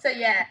 Yep. So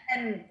yeah,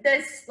 and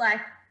there's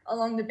like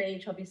along the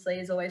beach obviously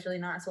is always really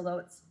nice, although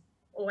it's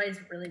always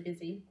really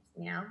busy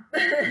now.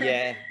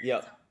 Yeah,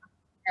 yep.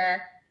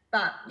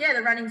 But yeah,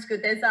 the running's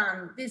good. There's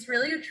this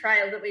really good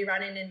trail that we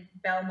run in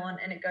Belmont,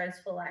 and it goes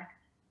for like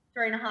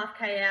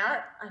 3.5K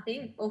out, I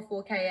think, or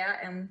 4K out,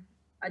 and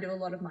I do a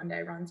lot of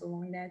Monday runs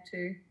along there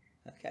too.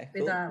 Okay,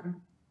 cool.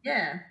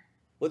 Yeah.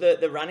 Well,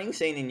 the running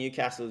scene in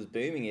Newcastle is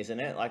booming, isn't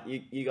it? Like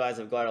you guys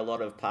have got a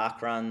lot of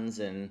park runs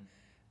and.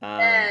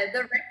 The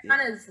rec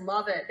runners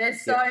love it.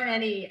 There's so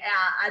many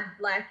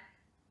out.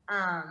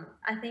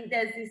 I think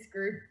there's this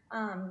group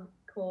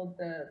called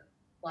the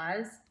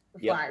Flyers.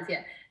 Flyers,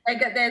 yeah.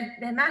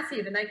 They're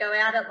massive, and they go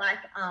out at like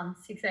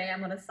 6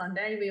 a.m. on a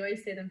Sunday. We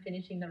always see them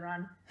finishing the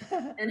run.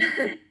 And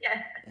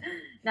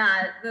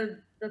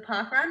the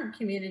park run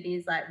community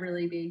is like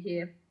really big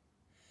here.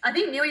 I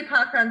think Newey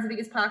Park Run's the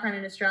biggest park run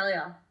in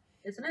Australia,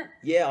 isn't it?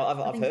 Yeah,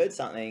 I've heard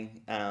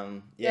something.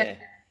 Yeah.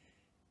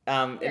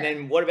 And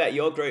then what about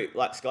your group,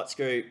 like Scott's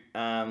group?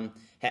 How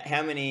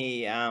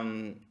many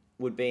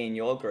would be in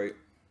your group?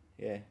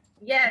 Yeah.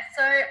 Yeah,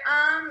 so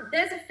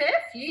there's a fair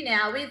few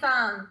now.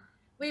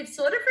 We've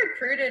sort of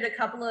recruited a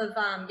couple of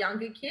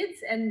younger kids,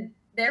 and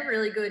they're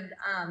really good.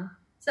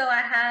 So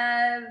I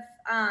have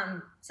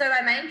so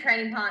my main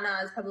training partner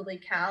is probably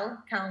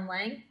Callum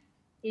Lang.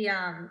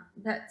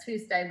 That's who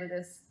stayed with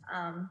us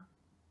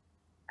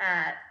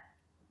at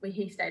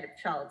he stayed at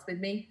Charlotte's with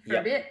me for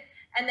Yep. a bit.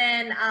 And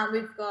then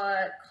we've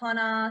got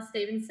Connor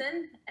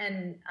Stevenson,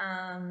 and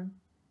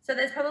so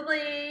there's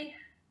probably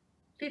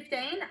 15,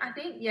 I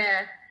think,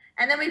 yeah.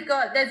 And then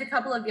there's a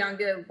couple of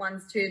younger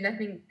ones too. And I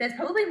think there's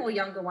probably more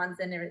younger ones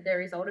than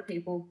there is older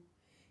people.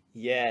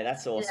 Yeah,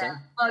 that's awesome.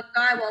 Yeah.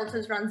 Guy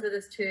Walters runs with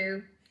us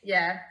too.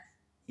 Yeah.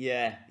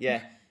 Yeah,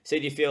 yeah. So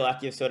do you feel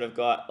like you've sort of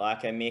got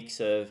like a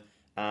mix of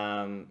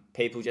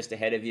people just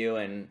ahead of you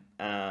and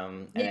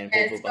then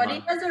people Scotty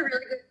behind? does a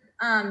really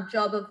good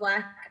job of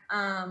like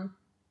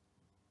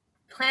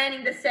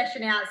planning the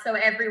session out so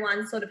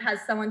everyone sort of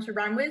has someone to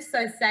run with.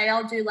 So say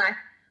I'll do like,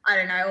 I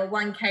don't know, a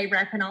 1K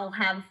rep, and I'll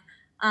have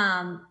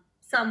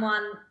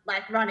someone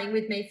like running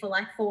with me for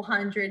like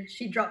 400.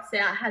 She drops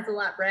out, has a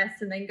lap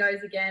rest, and then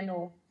goes again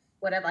or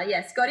whatever.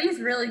 Yeah, Scotty's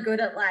really good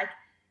at like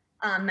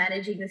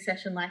managing the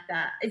session like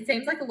that. It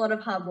seems like a lot of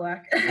hard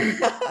work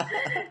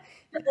to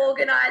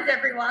organize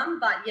everyone,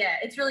 but yeah,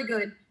 it's really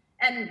good.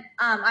 And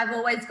I've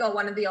always got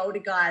one of the older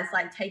guys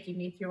like taking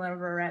me through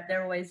whatever rep.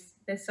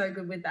 They're so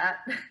good with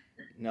that.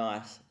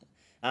 Nice.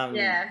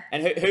 Yeah.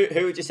 And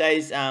who would you say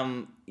is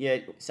some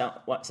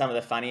of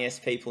the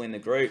funniest people in the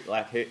group?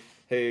 Like who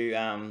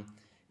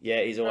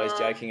is always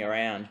joking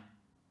around?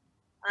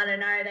 I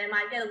don't know. They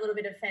might get a little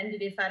bit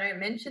offended if I don't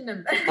mention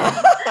them.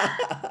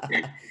 I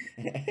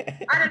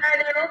don't know.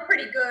 They're all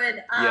pretty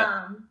good.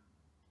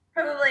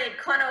 Probably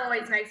Connor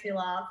always makes me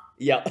laugh.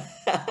 Yep.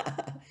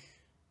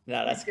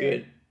 No, that's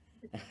good.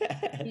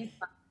 He's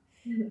fun.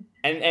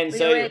 and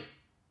so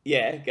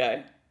yeah,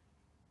 go.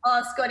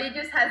 Oh, Scotty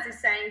just has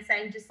this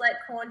saying, just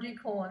let corn do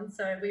corn.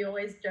 So we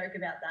always joke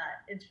about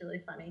that. It's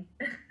really funny.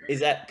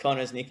 Is that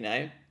Connor's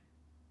nickname?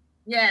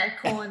 Yeah,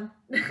 corn.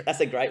 That's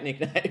a great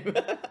nickname.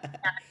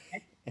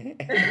 I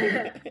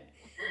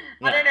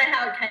don't know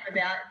how it came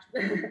about.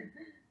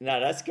 No,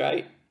 that's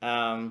great.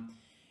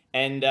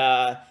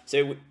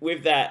 So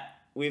with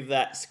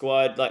that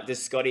squad, like,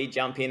 does Scotty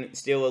jump in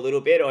still a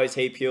little bit, or is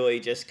he purely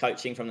just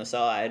coaching from the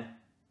side?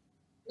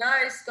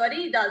 No,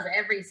 Scotty does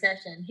every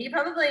session. He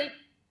probably,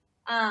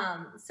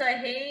 I'll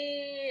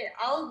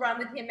run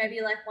with him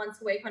maybe like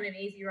once a week on an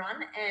easy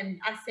run, and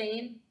I see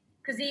him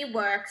because he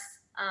works.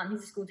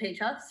 He's a school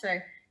teacher, so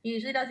he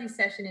usually does his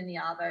session in the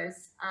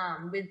Arvos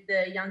with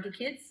the younger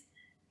kids.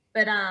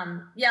 But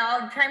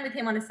I'll train with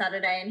him on a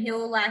Saturday, and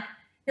he'll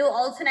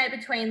alternate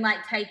between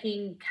like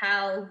taking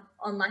Cal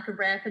on like a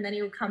rep, and then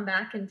he'll come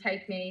back and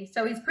take me.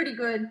 So he's pretty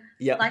good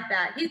like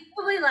that. He's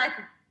probably like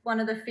one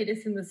of the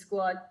fittest in the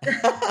squad.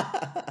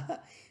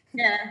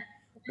 Yeah.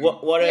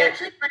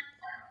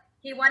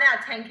 He won our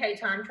 10K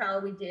time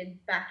trial we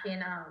did back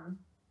in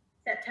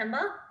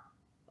September.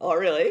 Oh,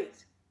 really?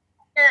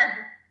 Yeah.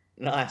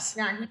 Nice.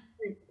 No,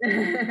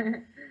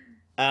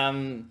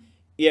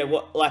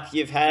 what, like,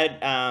 you've had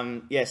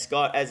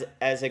Scott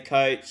as a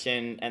coach,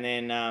 and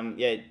then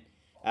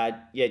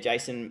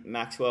Jason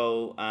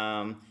Maxwell.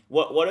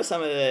 What are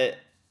some of the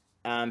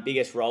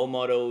biggest role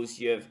models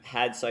you've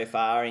had so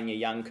far in your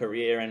young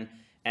career,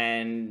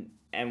 and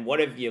what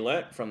have you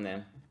learnt from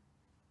them?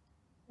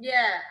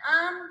 Yeah.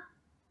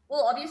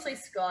 Well, obviously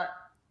Scott,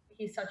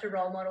 he's such a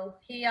role model.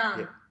 He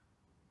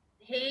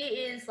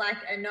is like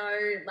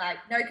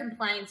no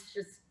complaints,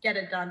 just get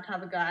it done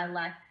type of guy.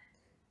 Like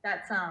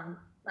that's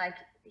like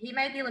he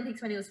made the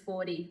Olympics when he was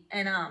 40,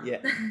 and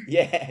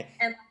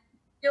and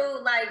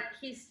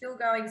he's still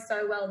going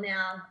so well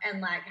now,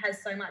 and like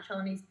has so much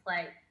on his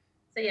plate.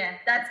 So yeah,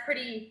 that's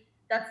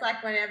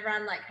like whenever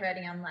I'm like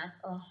hurting, I'm like,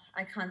 oh,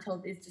 I can't tell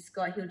this to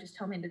Scott. He'll just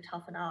tell me to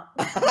toughen up.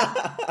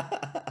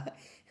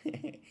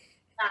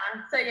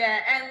 So yeah,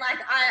 and like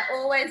I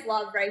always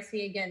love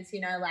racing against,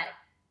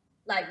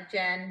 like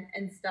Jen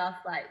and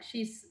stuff. Like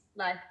she's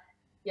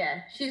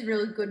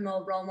really good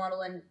role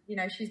model, and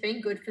she's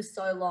been good for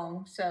so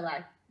long. So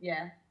like,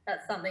 yeah,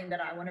 that's something that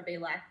I want to be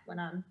like when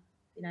I'm,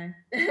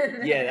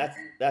 Yeah,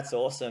 that's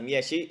awesome. Yeah,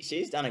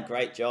 she's done a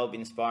great job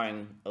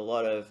inspiring a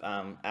lot of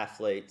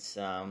athletes.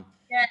 Yeah,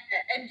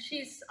 and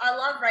I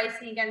love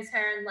racing against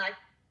her, and like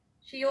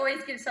she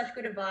always gives such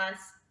good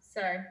advice.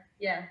 So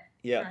yeah,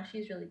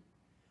 she's really.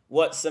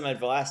 What's some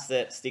advice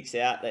that sticks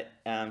out that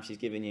she's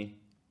given you?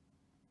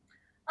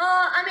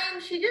 I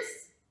mean, she just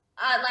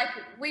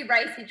we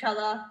race each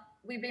other.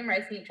 We've been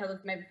racing each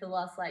other maybe for the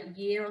last like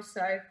year or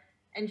so,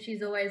 and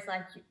she's always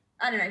like,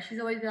 I don't know,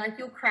 she's always been like,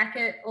 you'll crack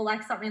it, or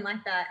like something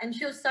like that. And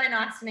she was so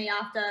nice to me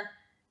after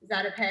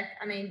Zatopek.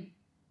 I mean,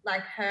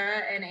 like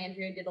her and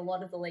Andrea did a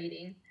lot of the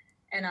leading,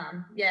 and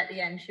at the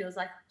end she was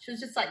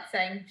just like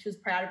saying she was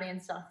proud of me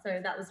and stuff. So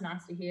that was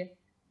nice to hear.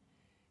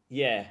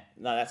 Yeah,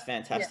 no, that's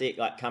fantastic.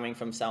 Yeah. Like coming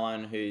from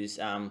someone who's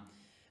made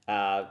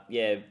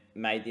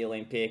the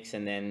Olympics,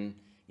 and then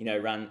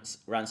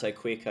run so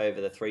quick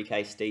over the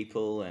 3K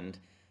steeple, and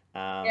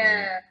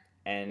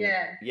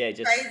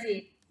just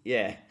crazy.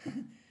 Yeah.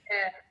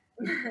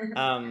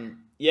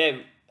 Yeah.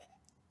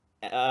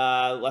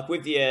 Like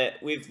with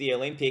the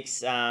Olympics,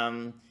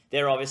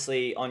 they're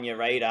obviously on your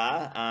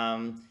radar.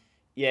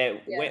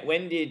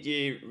 When did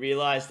you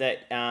realize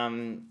that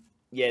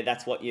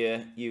that's what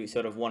you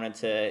sort of wanted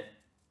to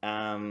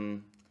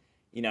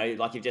you know,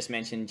 like you've just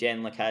mentioned,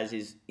 Jen Lacaz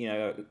is, you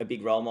know, a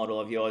big role model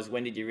of yours.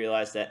 When did you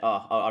realize that,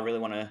 oh, I really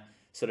want to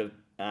sort of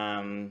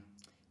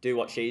do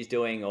what she's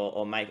doing,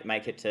 or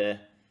make it to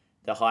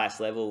the highest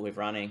level with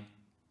running?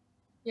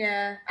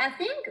 Yeah, I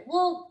think,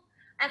 well,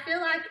 I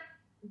feel like,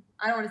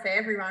 I don't want to say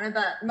every runner,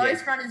 but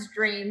most runners'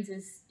 dreams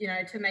is, you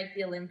know, to make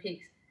the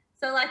Olympics.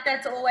 So like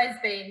that's always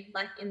been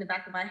like in the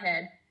back of my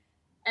head.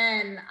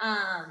 And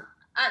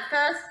at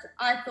first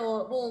I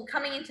thought, well,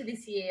 coming into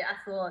this year,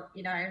 I thought,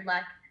 you know,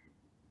 like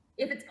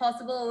if it's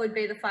possible, it would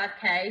be the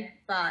 5K,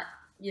 but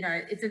you know,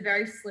 it's a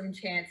very slim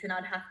chance, and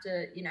I'd have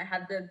to, you know,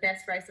 have the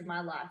best race of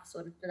my life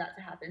sort of for that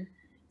to happen.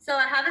 So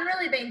I haven't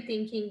really been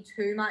thinking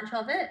too much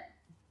of it,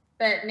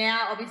 but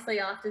now obviously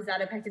after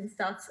Zatopek and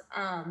stuff,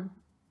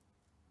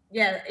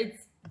 yeah,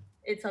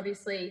 it's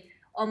obviously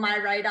on my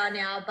radar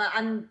now. But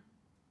I'm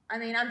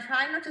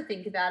trying not to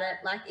think about it.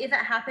 Like if it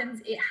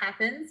happens, it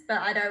happens,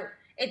 but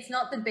it's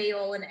not the be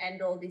all and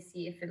end all this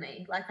year for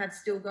me. Like I've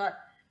still got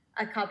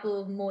a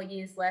couple more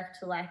years left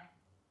to, like,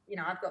 you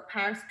know, I've got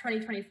Paris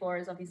 2024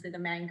 is obviously the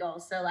main goal.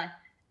 So like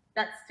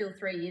that's still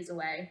 3 years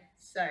away.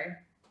 So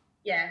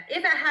yeah,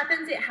 if it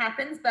happens, it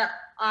happens, but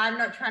I'm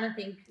not trying to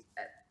think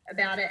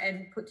about it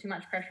and put too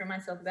much pressure on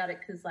myself about it,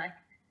 because like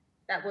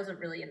that wasn't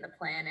really in the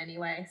plan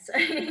anyway. So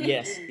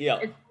yes, yeah,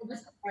 it's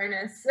just a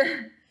bonus.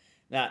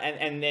 Now,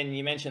 and then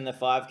you mentioned the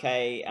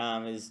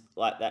 5K is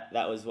like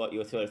that was what you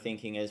were sort of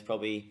thinking as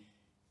probably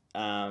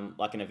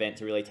like an event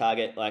to really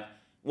target. Like,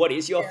 what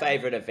is your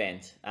favorite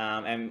event,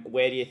 and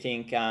where do you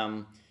think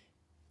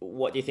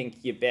what do you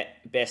think your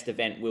best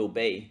event will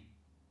be?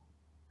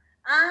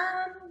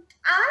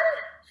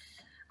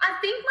 I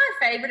think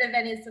my favorite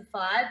event is the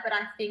 5, but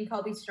I think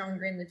I'll be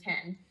stronger in the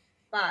 10.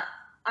 But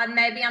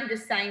maybe I'm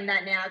just saying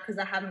that now because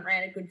I haven't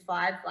ran a good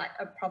 5, like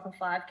a proper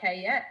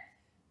 5K yet.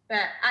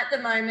 But at the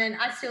moment,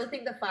 I still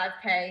think the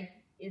 5K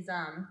is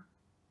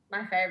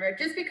my favorite,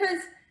 just because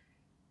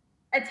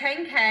a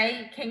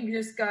 10K can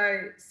just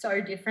go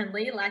so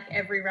differently, like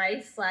every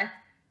race. Like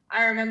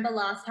I remember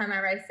last time I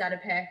raced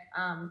Zatopek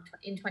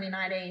in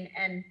 2019,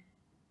 and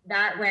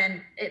that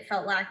when it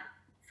felt like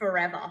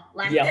forever.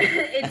 Like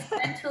it's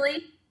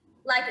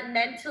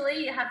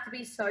mentally you have to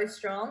be so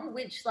strong,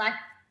 which like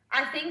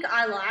I think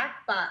I like,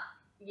 but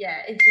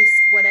yeah, it's just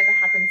whatever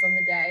happens on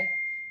the day.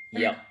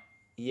 Yep.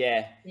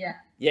 Yeah. Yeah.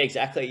 Yeah,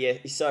 exactly. Yeah,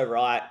 you're so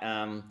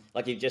right.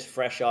 Like you're just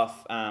fresh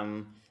off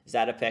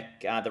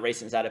Zatopek, the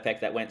recent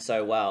Zatopek that went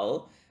so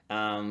well.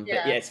 But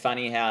yeah, it's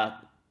funny how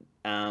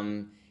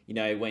you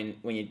know, when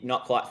you're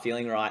not quite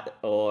feeling right,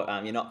 or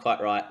you're not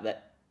quite right,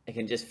 that it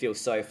can just feel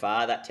so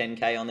far, that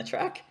 10K on the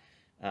track.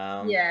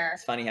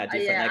 It's funny how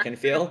different they can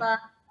feel. I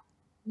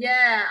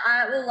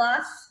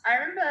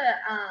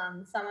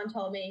remember someone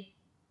told me,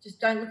 just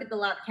don't look at the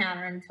lap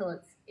counter until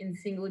it's in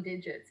single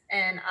digits,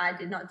 and I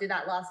did not do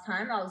that last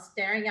time. I was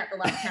staring at the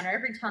lap counter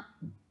every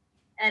time,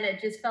 and it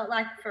just felt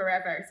like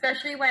forever,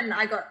 especially when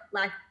I got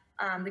like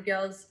the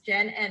girls,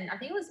 Jen and I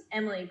think it was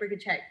Emily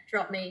Brigacek,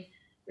 dropped me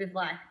with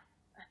like,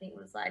 I think it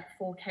was like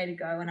 4K to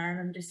go, and I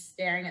remember just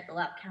staring at the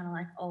lap counter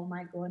like, oh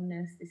my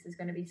goodness, this is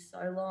going to be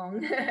so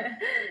long.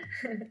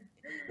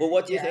 Well,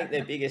 what do you think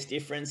the biggest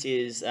difference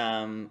is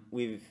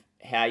with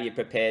how you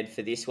prepared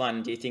for this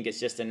one? Do you think it's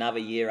just another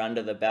year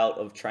under the belt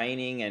of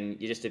training and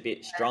you're just a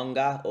bit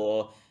stronger,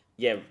 or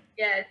Yeah,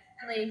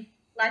 definitely.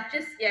 Like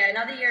just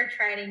another year of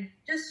training,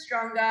 just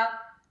stronger,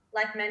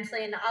 like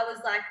mentally, and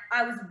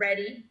I was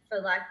ready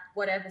for like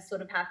whatever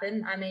sort of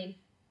happened. I mean,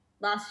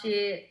 last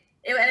year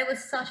it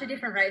was such a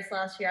different race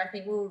last year. I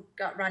think we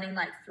got running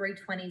like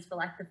 3:20s for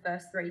like the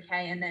first 3K,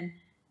 and then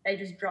they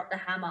just dropped the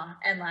hammer,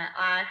 and like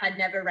I had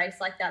never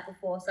raced like that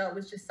before, so it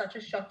was just such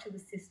a shock to the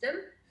system.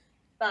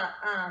 But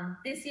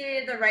this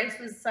year the race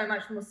was so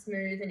much more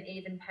smooth and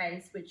even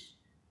pace, which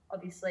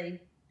obviously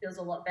feels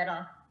a lot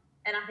better.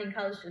 And I think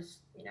I was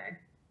just, you know,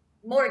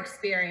 more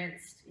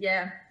experienced.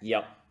 Yeah.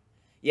 Yep.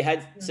 You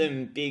had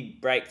some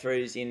big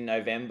breakthroughs in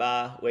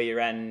November where you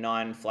ran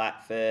 9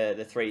 flat for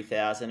the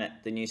 3,000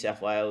 at the New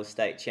South Wales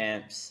State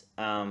Champs.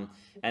 And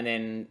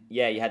then,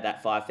 you had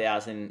that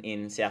 5,000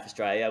 in South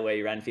Australia where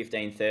you ran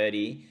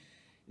 15:30.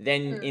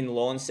 Then in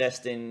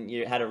Launceston,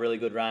 you had a really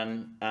good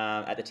run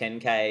at the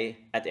 10K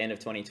at the end of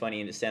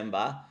 2020 in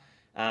December.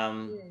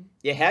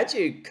 How'd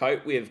you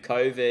cope with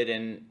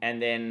COVID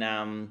and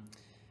then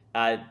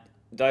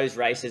those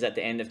races at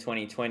the end of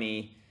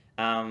 2020?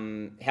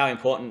 How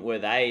important were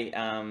they,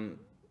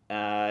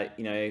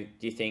 you know,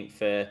 do you think,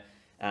 for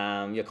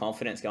your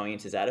confidence going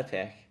into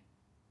Zatopek?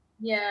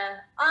 Yeah.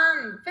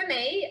 For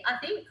me, I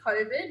think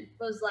COVID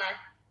was like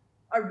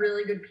a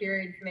really good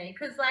period for me,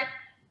 because like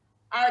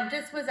I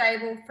just was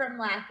able, from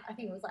like, I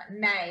think it was like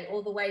May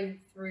all the way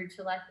through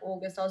to like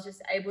August, I was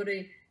just able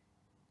to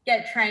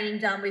get training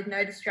done with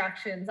no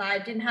distractions. I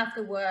didn't have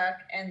to work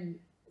and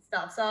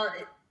stuff. So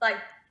like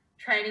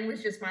training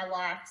was just my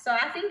life. So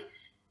I think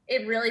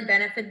it really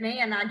benefited me,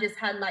 and I just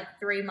had like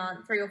 3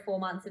 or 4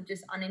 months of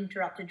just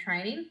uninterrupted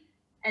training.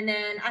 And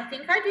then I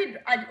think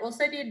I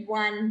also did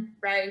one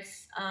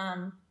race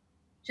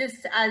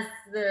just as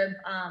the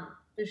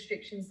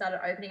restrictions started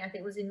opening. I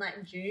think it was in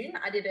like June.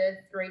 I did a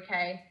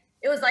 3K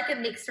it was like a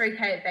mixed 3K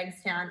at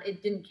Bankstown.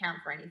 It didn't count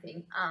for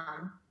anything.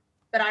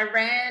 But I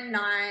ran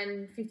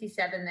 9:57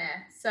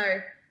 there. So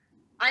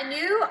I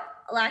knew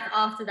like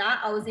after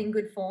that I was in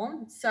good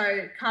form.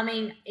 So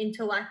coming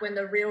into like when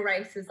the real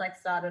races like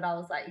started, I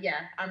was like,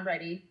 yeah, I'm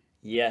ready.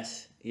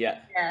 Yes. Yeah.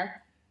 Yeah.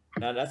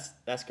 No,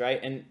 that's great.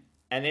 And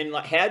then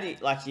like how do you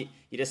like you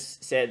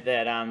just said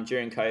that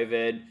during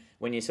COVID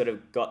when you sort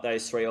of got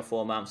those 3 or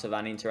 4 months of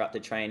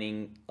uninterrupted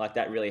training, like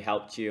that really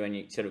helped you and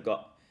you sort of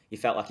you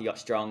felt like you got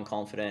strong,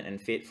 confident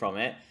and fit from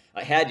it.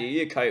 Like how do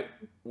you cope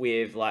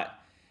with like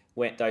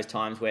when those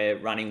times where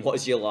running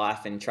was your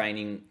life and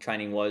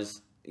training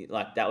was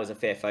like that was a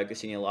fair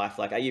focus in your life?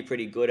 Like are you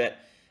pretty good at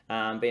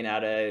being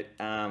able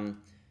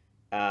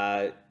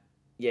to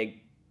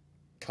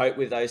cope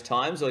with those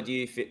times, or do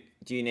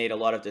you need a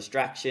lot of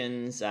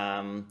distractions?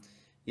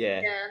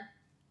 Yeah.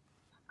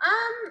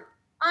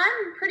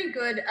 I'm pretty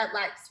good at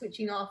like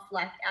switching off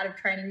like out of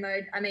training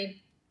mode. I mean,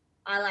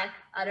 I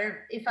don't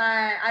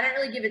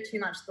really give it too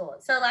much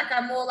thought. So like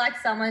I'm more like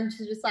someone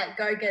to just like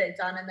go get it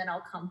done and then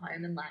I'll come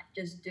home and like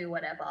just do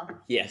whatever.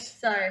 Yes.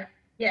 So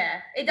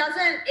yeah, it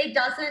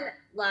doesn't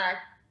like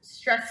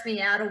stress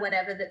me out or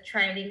whatever that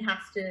training has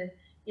to,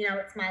 you know,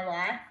 it's my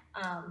life.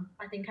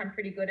 I think I'm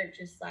pretty good at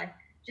just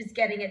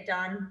getting it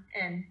done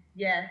and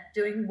yeah,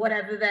 doing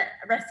whatever the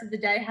rest of the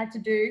day had to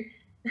do.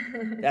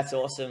 That's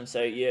awesome.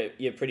 So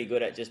you're pretty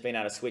good at just being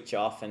able to switch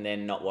off and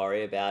then not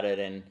worry about it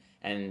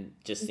and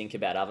just think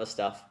about other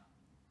stuff.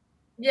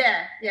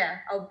 Yeah.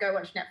 I'll go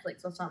watch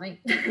Netflix or something.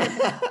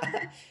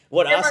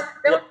 What there was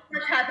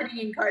much happening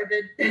in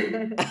COVID.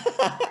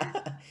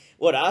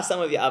 What are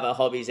some of your other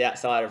hobbies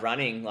outside of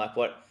running? Like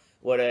what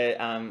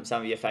are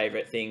some of your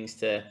favorite things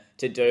to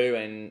do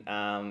and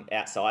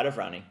outside of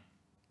running?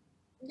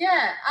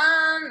 Yeah.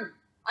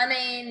 I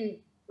mean,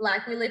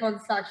 like we live on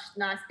such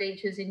nice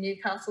beaches in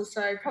Newcastle,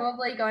 so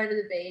probably going to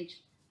the beach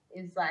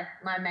is like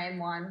my main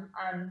one.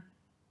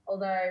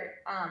 Although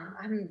I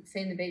haven't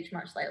seen the beach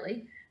much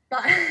lately,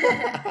 but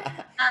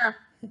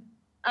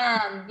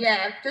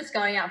yeah, just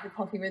going out for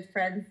coffee with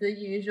friends, the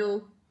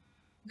usual.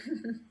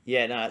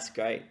 Yeah, no, that's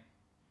great.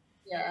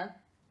 Yeah.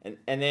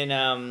 And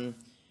then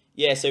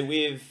yeah, so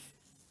with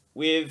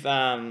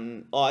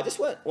I just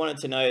wanted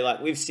to know,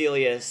 like with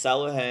Celia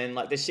Sullivan,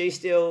 like does she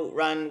still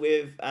run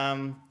with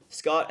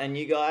Scott and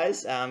you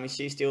guys? Is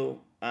she still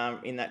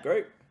in that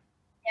group?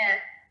 Yeah.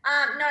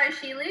 No,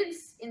 she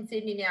lives in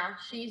Sydney now.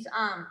 She's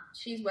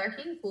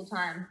working full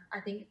time,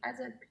 I think, as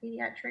a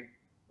pediatric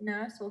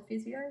nurse or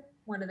physio,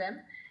 one of them.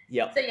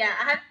 Yep. So yeah,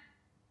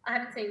 I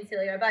haven't seen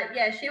Celia, but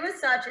yeah, she was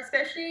such,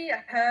 especially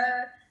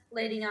her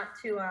leading up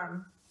to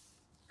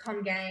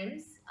Com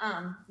Games.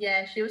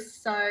 Yeah, it was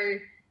so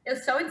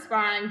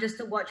inspiring just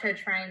to watch her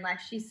train.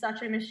 Like she's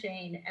such a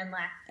machine and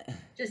like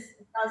just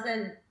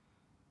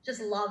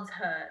loves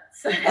her.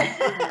 So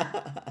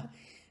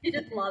she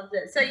just loves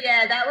it. So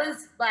yeah, that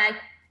was like,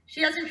 she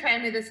doesn't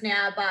train with us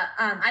now, but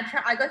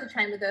I got to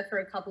train with her for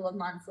a couple of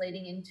months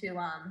leading into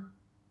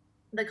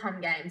the Com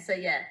Games. So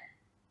yeah.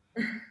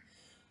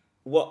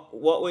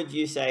 What would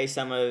you say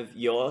some of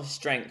your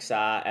strengths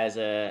are as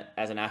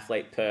an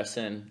athlete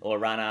person or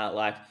runner?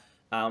 Like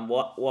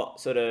what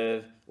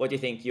do you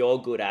think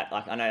you're good at?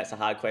 Like I know that's a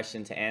hard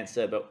question to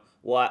answer, but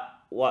why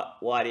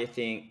do you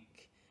think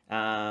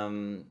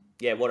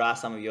what are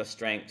some of your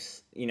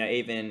strengths, you know,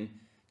 even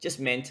just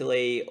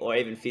mentally or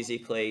even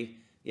physically?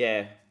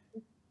 Yeah.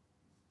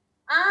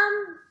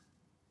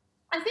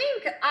 I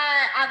think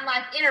I'm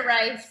like in a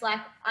race, like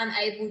I'm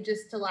able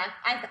just to like,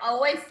 I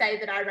always say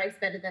that I race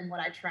better than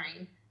what I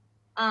train.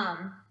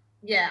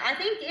 Yeah, I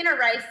think in a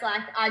race,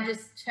 like I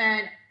just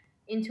turn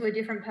into a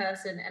different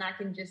person and I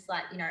can just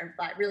like, you know,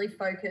 like really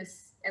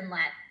focus and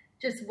like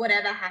just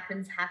whatever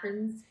happens.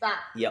 But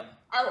yep.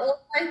 I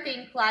also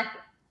think like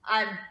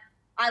I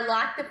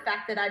like the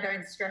fact that I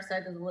don't stress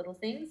over the little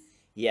things.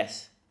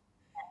 Yes.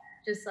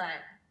 Just like.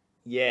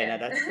 Yeah,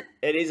 no,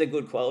 it is a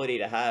good quality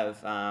to have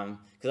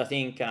because I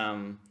think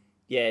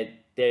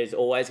there's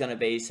always going to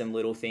be some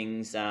little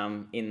things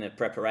in the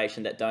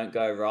preparation that don't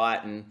go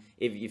right, and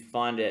if you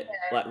find it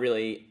like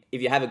really,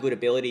 if you have a good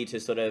ability to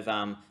sort of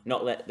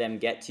not let them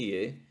get to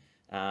you,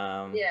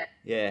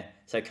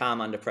 so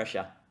calm under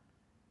pressure.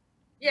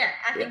 Yeah,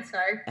 I think so.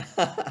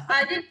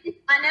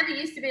 I never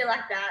used to be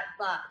like that,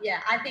 but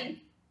yeah, I think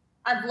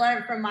I've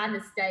learned from my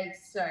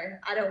mistakes, so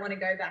I don't want to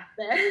go back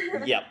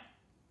there. Yep.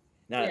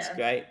 No, that's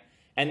great.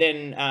 And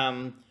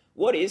then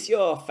what is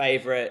your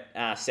favorite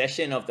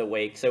session of the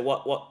week? So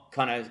what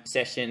kind of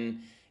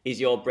session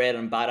is your bread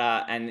and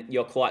butter and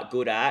you're quite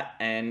good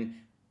at,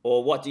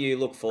 or what do you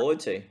look forward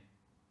to?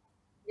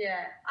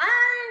 Yeah,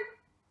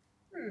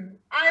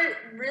 I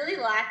really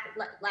like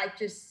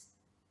just,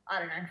 I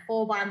don't know,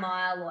 4 by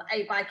mile or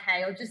 8 by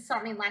K or just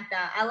something like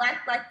that. I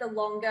like the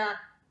longer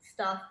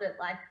stuff that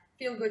like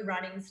feel good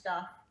running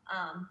stuff.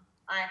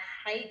 I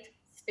hate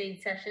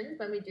speed sessions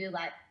when we do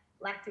like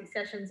lactic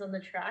sessions on the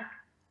track.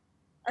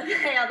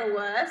 They are the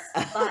worst,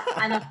 but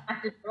I know I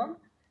have to do them.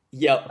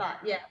 Yep.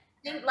 But yeah,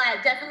 I think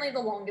like definitely the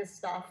longest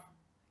stuff.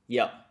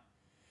 Yep.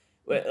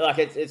 like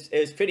it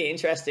was pretty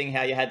interesting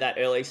how you had that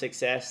early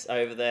success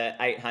over the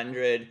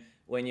 800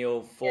 when you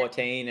were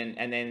 14,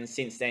 and then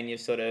since then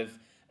you've sort of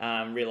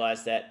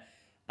realized that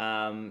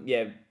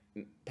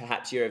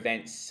perhaps your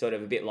event's sort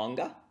of a bit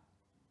longer.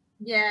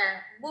 Yeah,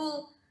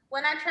 well,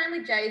 when I trained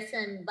with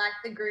Jason, like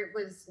the group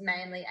was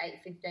mainly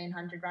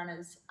 1500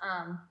 runners,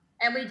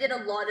 and we did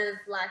a lot of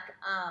like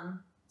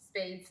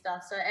speed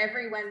stuff. So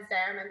every Wednesday,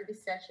 I remember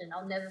this session,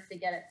 I'll never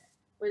forget it,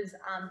 was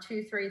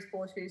 2 3s,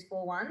 4 2s,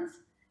 4 1s,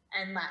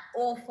 and like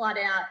all flat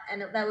out,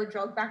 and they were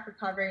jog back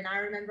recovery. And I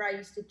remember I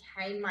used to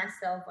cane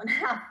myself on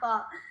how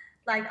far,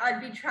 like I'd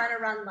be trying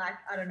to run like,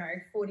 I don't know,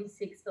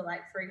 46 for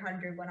like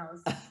 300 when I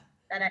was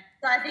that age.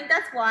 So I think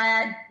that's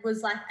why I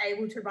was like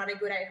able to run a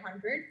good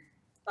 800,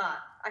 but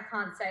I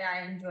can't say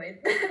I enjoyed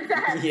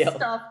that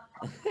stuff.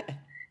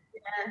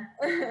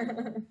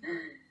 Yeah.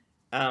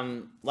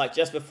 Like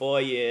just before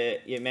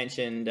you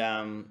mentioned,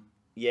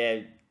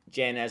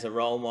 Jen as a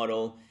role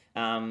model.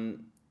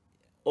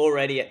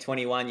 Already at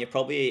 21, you're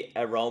probably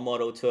a role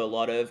model to a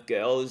lot of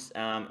girls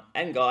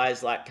and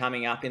guys like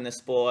coming up in the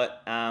sport.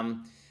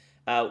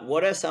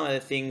 What are some of the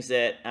things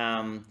that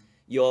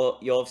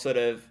you've sort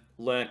of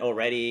learnt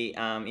already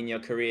in your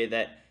career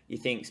that you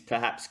think's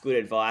perhaps good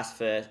advice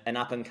for an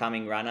up and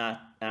coming runner?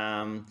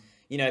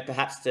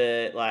 Perhaps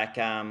to like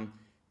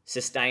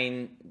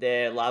sustain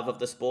their love of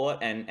the sport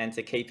and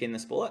to keep in the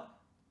sport.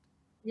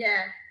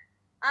 Yeah,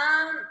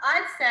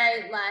 I'd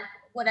say like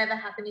whatever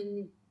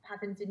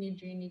happens in your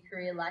junior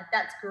career, like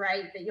that's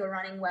great that you're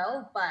running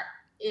well, but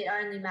it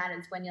only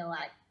matters when you're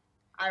like,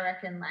 I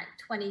reckon like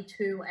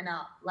 22 and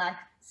up, like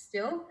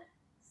still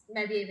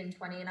maybe even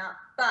 20 and up.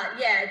 But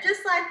yeah,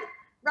 just like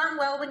run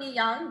well when you're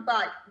young,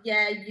 but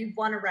yeah, you've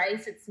won a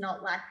race. It's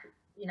not like,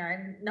 I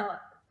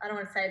don't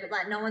want to say, but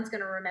like no one's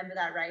going to remember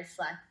that race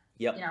like,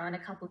 in a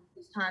couple of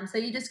years time. So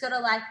you just got to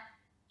like,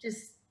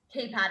 just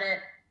keep at it,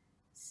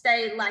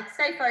 stay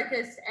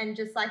focused and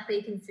just like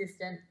be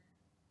consistent.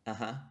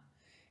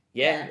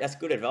 Yeah, that's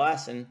good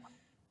advice. And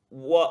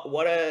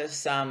what are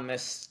some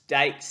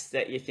mistakes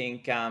that you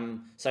think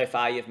so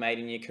far you've made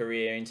in your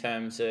career in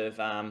terms of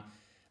I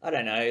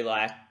don't know,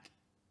 like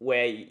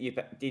where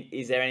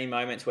is there any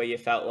moments where you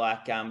felt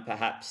like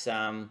perhaps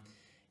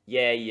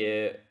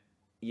you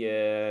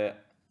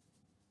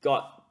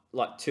got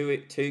like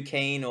too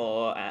keen,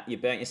 or you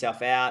burnt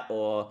yourself out,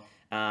 or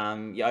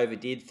you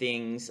overdid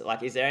things?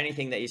 Like, is there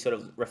anything that you sort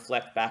of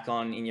reflect back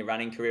on in your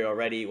running career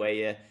already where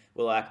you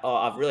were like, oh,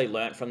 I've really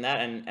learnt from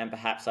that, and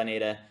perhaps I need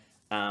to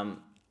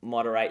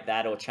moderate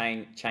that or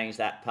change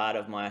that part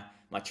of my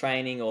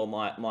training or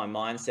my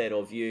mindset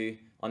or view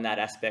on that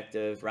aspect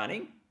of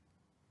running?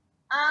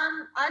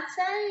 I'd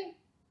say,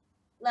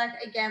 like,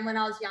 again, when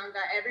I was younger,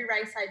 every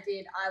race I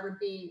did, I would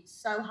be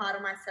so hard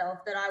on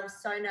myself that I was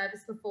so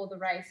nervous before the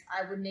race,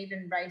 I wouldn't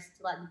even race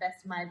to like the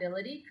best of my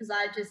ability, because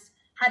I just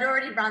had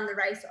already run the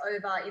race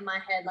over in my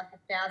head like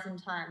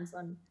 1,000 times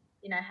on,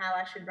 how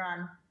I should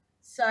run.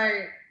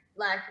 So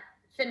like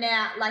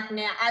now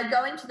I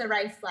go into the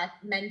race like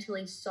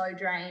mentally so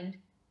drained.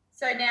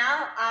 So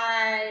now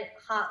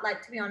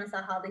to be honest,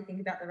 I hardly think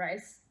about the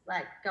race,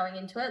 like going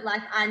into it.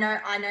 Like I know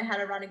how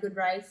to run a good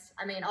race.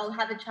 I mean, I'll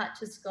have a chat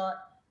to Scott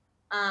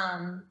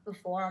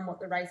before on what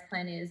the race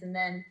plan is, and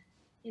then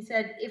he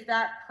said if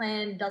that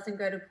plan doesn't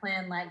go to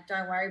plan, like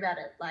don't worry about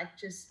it, like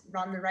just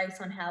run the race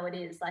on how it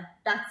is. Like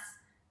that's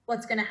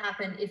what's going to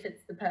happen if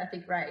it's the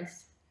perfect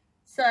race.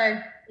 So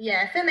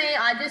yeah, for me,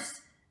 I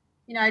just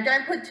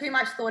don't put too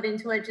much thought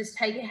into it, just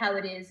take it how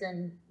it is,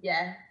 and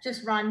yeah,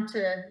 just run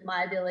to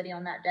my ability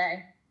on that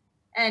day.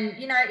 And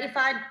if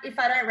I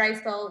don't race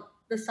well,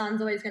 the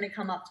sun's always going to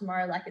come up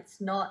tomorrow. Like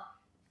it's not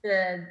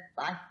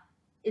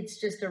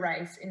it's just a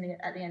race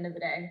at the end of the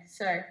day.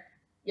 So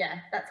yeah,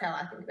 that's how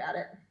I think about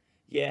it.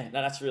 Yeah,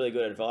 no, that's really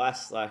good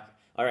advice. Like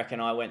I reckon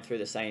I went through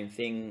the same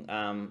thing,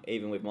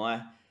 even with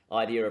my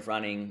idea of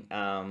running.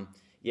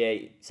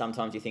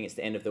 Sometimes you think it's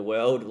the end of the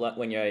world, like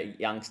when you're a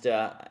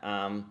youngster,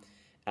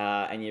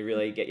 and you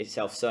really get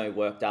yourself so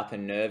worked up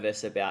and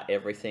nervous about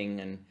everything.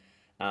 And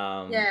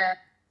yeah,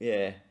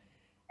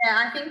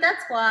 I think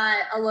that's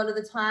why a lot of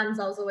the times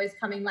I was always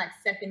coming like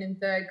second and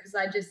third, because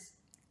I just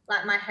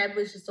like my head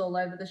was just all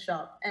over the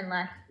shop, and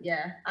like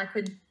I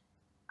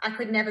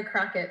could never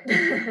crack it.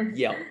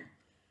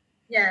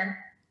 Yeah.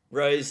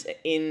 Rose,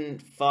 in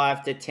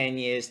 5 to 10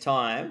 years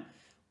time,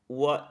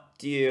 what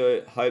do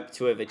you hope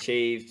to have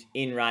achieved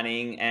in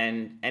running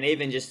and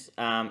even just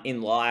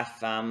in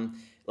life?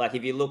 Like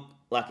if you look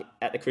like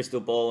at the crystal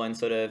ball and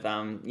sort of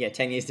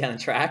 10 years down the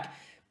track,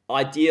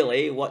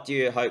 ideally, what do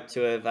you hope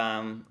to have?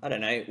 I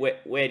don't know.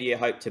 Where do you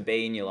hope to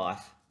be in your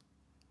life?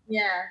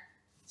 Yeah.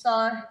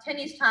 So 10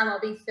 years time, I'll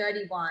be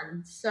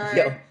 31. So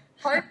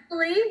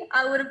hopefully,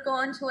 I would have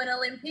gone to an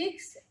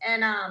Olympics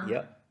and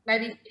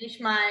maybe finish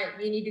my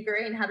uni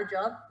degree and have a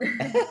job.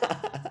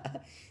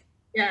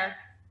 Yeah.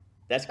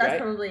 That's great.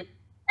 That's probably.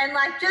 And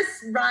like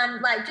just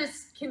run, like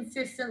just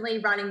consistently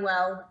running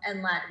well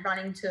and like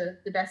running to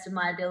the best of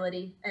my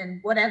ability, and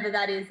whatever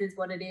that is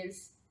what it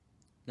is.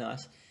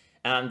 Nice.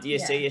 Do you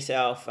see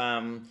yourself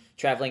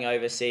traveling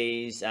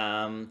overseas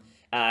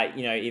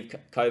you know, if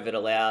COVID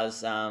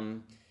allows,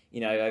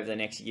 you know, over the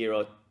next year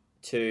or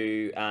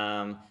two,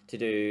 to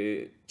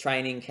do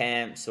training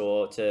camps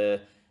or to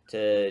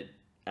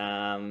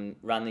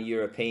run the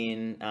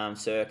European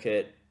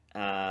circuit,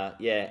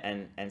 yeah,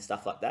 and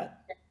stuff like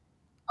that.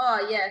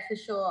 Oh yeah, for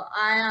sure.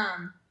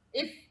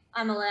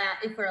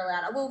 If we're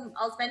allowed, I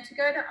was meant to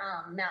go to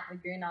Mount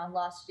Laguna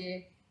last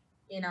year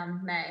in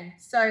May.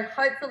 So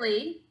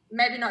hopefully,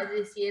 maybe not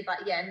this year,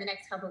 but yeah, in the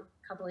next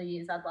couple of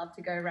years, I'd love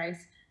to go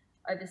race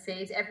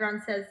overseas.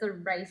 Everyone says the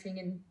racing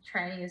and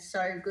training is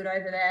so good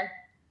over there,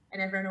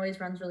 and everyone always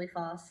runs really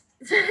fast.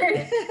 So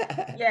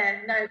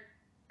yeah, no,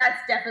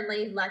 that's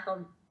definitely like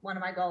one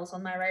of my goals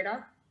on my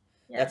radar.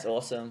 Yeah. That's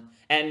awesome.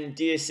 And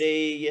do you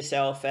see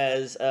yourself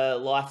as a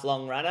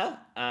lifelong runner,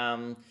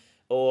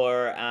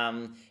 or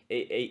can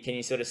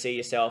you sort of see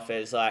yourself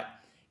as like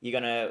you're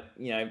gonna,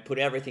 you know, put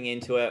everything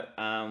into it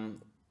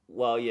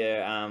while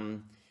your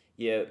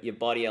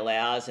body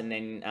allows, and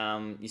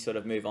then you sort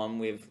of move on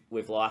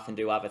with life and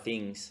do other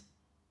things?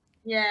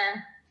 Yeah.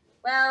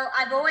 Well,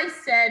 I've always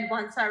said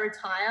once I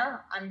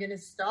retire, I'm gonna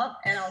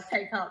stop and I'll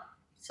take up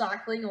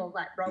cycling or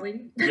like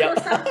rowing or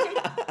something.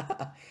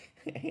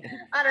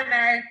 I don't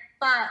know,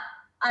 but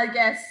I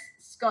guess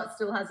Scott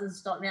still hasn't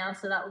stopped now,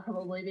 so that will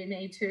probably be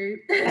me too.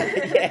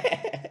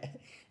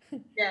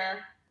 Yeah,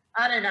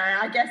 I don't know.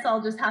 I guess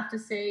I'll just have to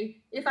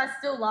see if I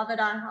still love it.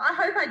 I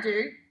hope I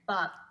do,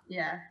 but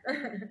yeah.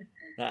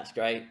 That's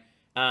great.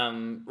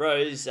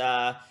 Rose,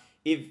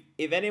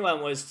 if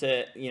anyone was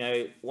to, you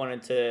know,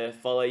 wanted to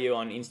follow you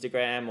on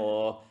Instagram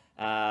or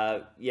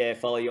yeah,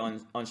 follow you on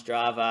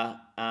Strava,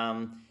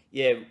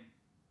 yeah,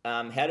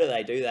 how do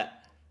they do that?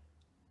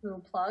 Little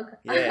plug.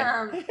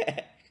 Yeah.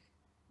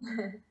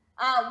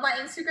 My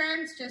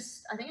Instagram's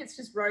just, I think it's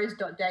just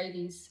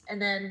rose.davies,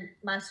 and then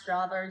my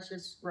Strava is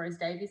just Rose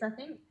Davies, I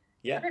think.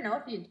 Yeah. I don't know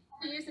if you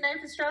use the name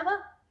for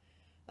Strava.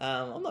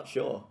 I'm not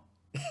sure.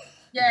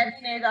 Yeah,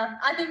 me neither.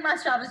 I think my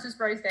Strava's just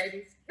Rose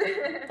Davies.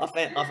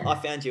 I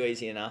found you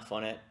easy enough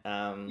on it.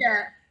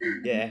 Yeah.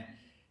 Yeah.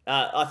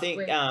 I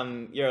think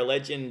you're a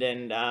legend,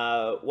 and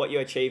what you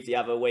achieved the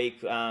other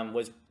week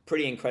was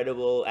pretty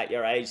incredible at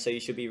your age, so you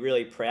should be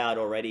really proud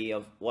already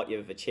of what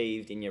you've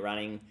achieved in your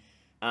running.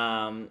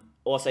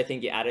 Also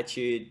think your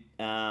attitude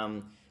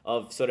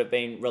of sort of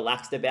being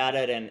relaxed about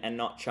it and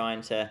not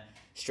trying to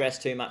stress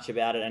too much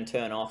about it and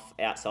turn off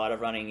outside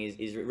of running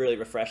is really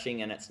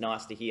refreshing, and it's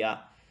nice to hear.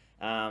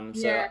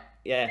 So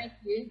yeah, thank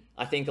you.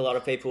 I think a lot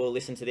of people will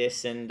listen to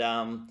this and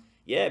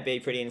yeah, be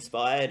pretty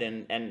inspired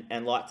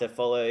and like to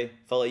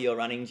follow your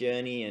running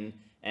journey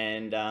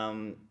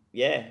and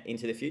yeah,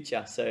 into the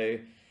future. So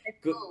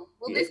good. Cool.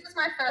 Well, this was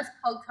my first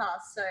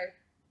podcast, so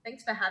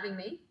thanks for having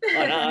me.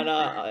 Oh,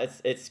 no,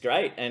 it's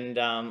great, and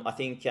I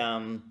think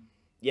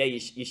yeah,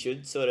 you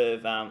should sort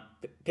of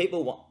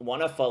people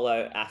want to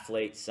follow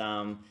athletes,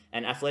 and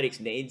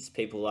athletics needs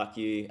people like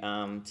you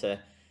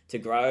to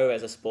grow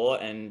as a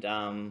sport, and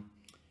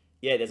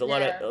yeah, there's a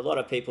lot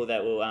of people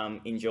that will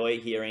enjoy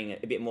hearing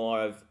a bit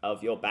more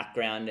of your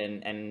background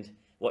and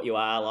what you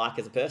are like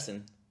as a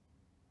person.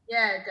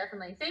 Yeah,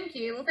 definitely. Thank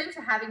you. Well, thanks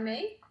for having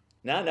me.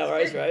 No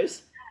worries,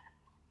 Rose.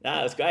 No,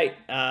 it was great.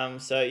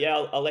 So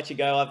yeah, I'll let you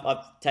go.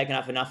 I've taken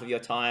up enough of your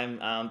time.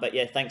 But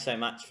yeah, thanks so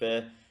much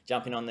for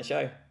jumping on the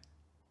show.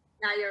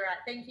 No, you're right.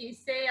 Thank you.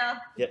 See ya.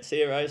 Yeah, see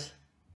you, Rose.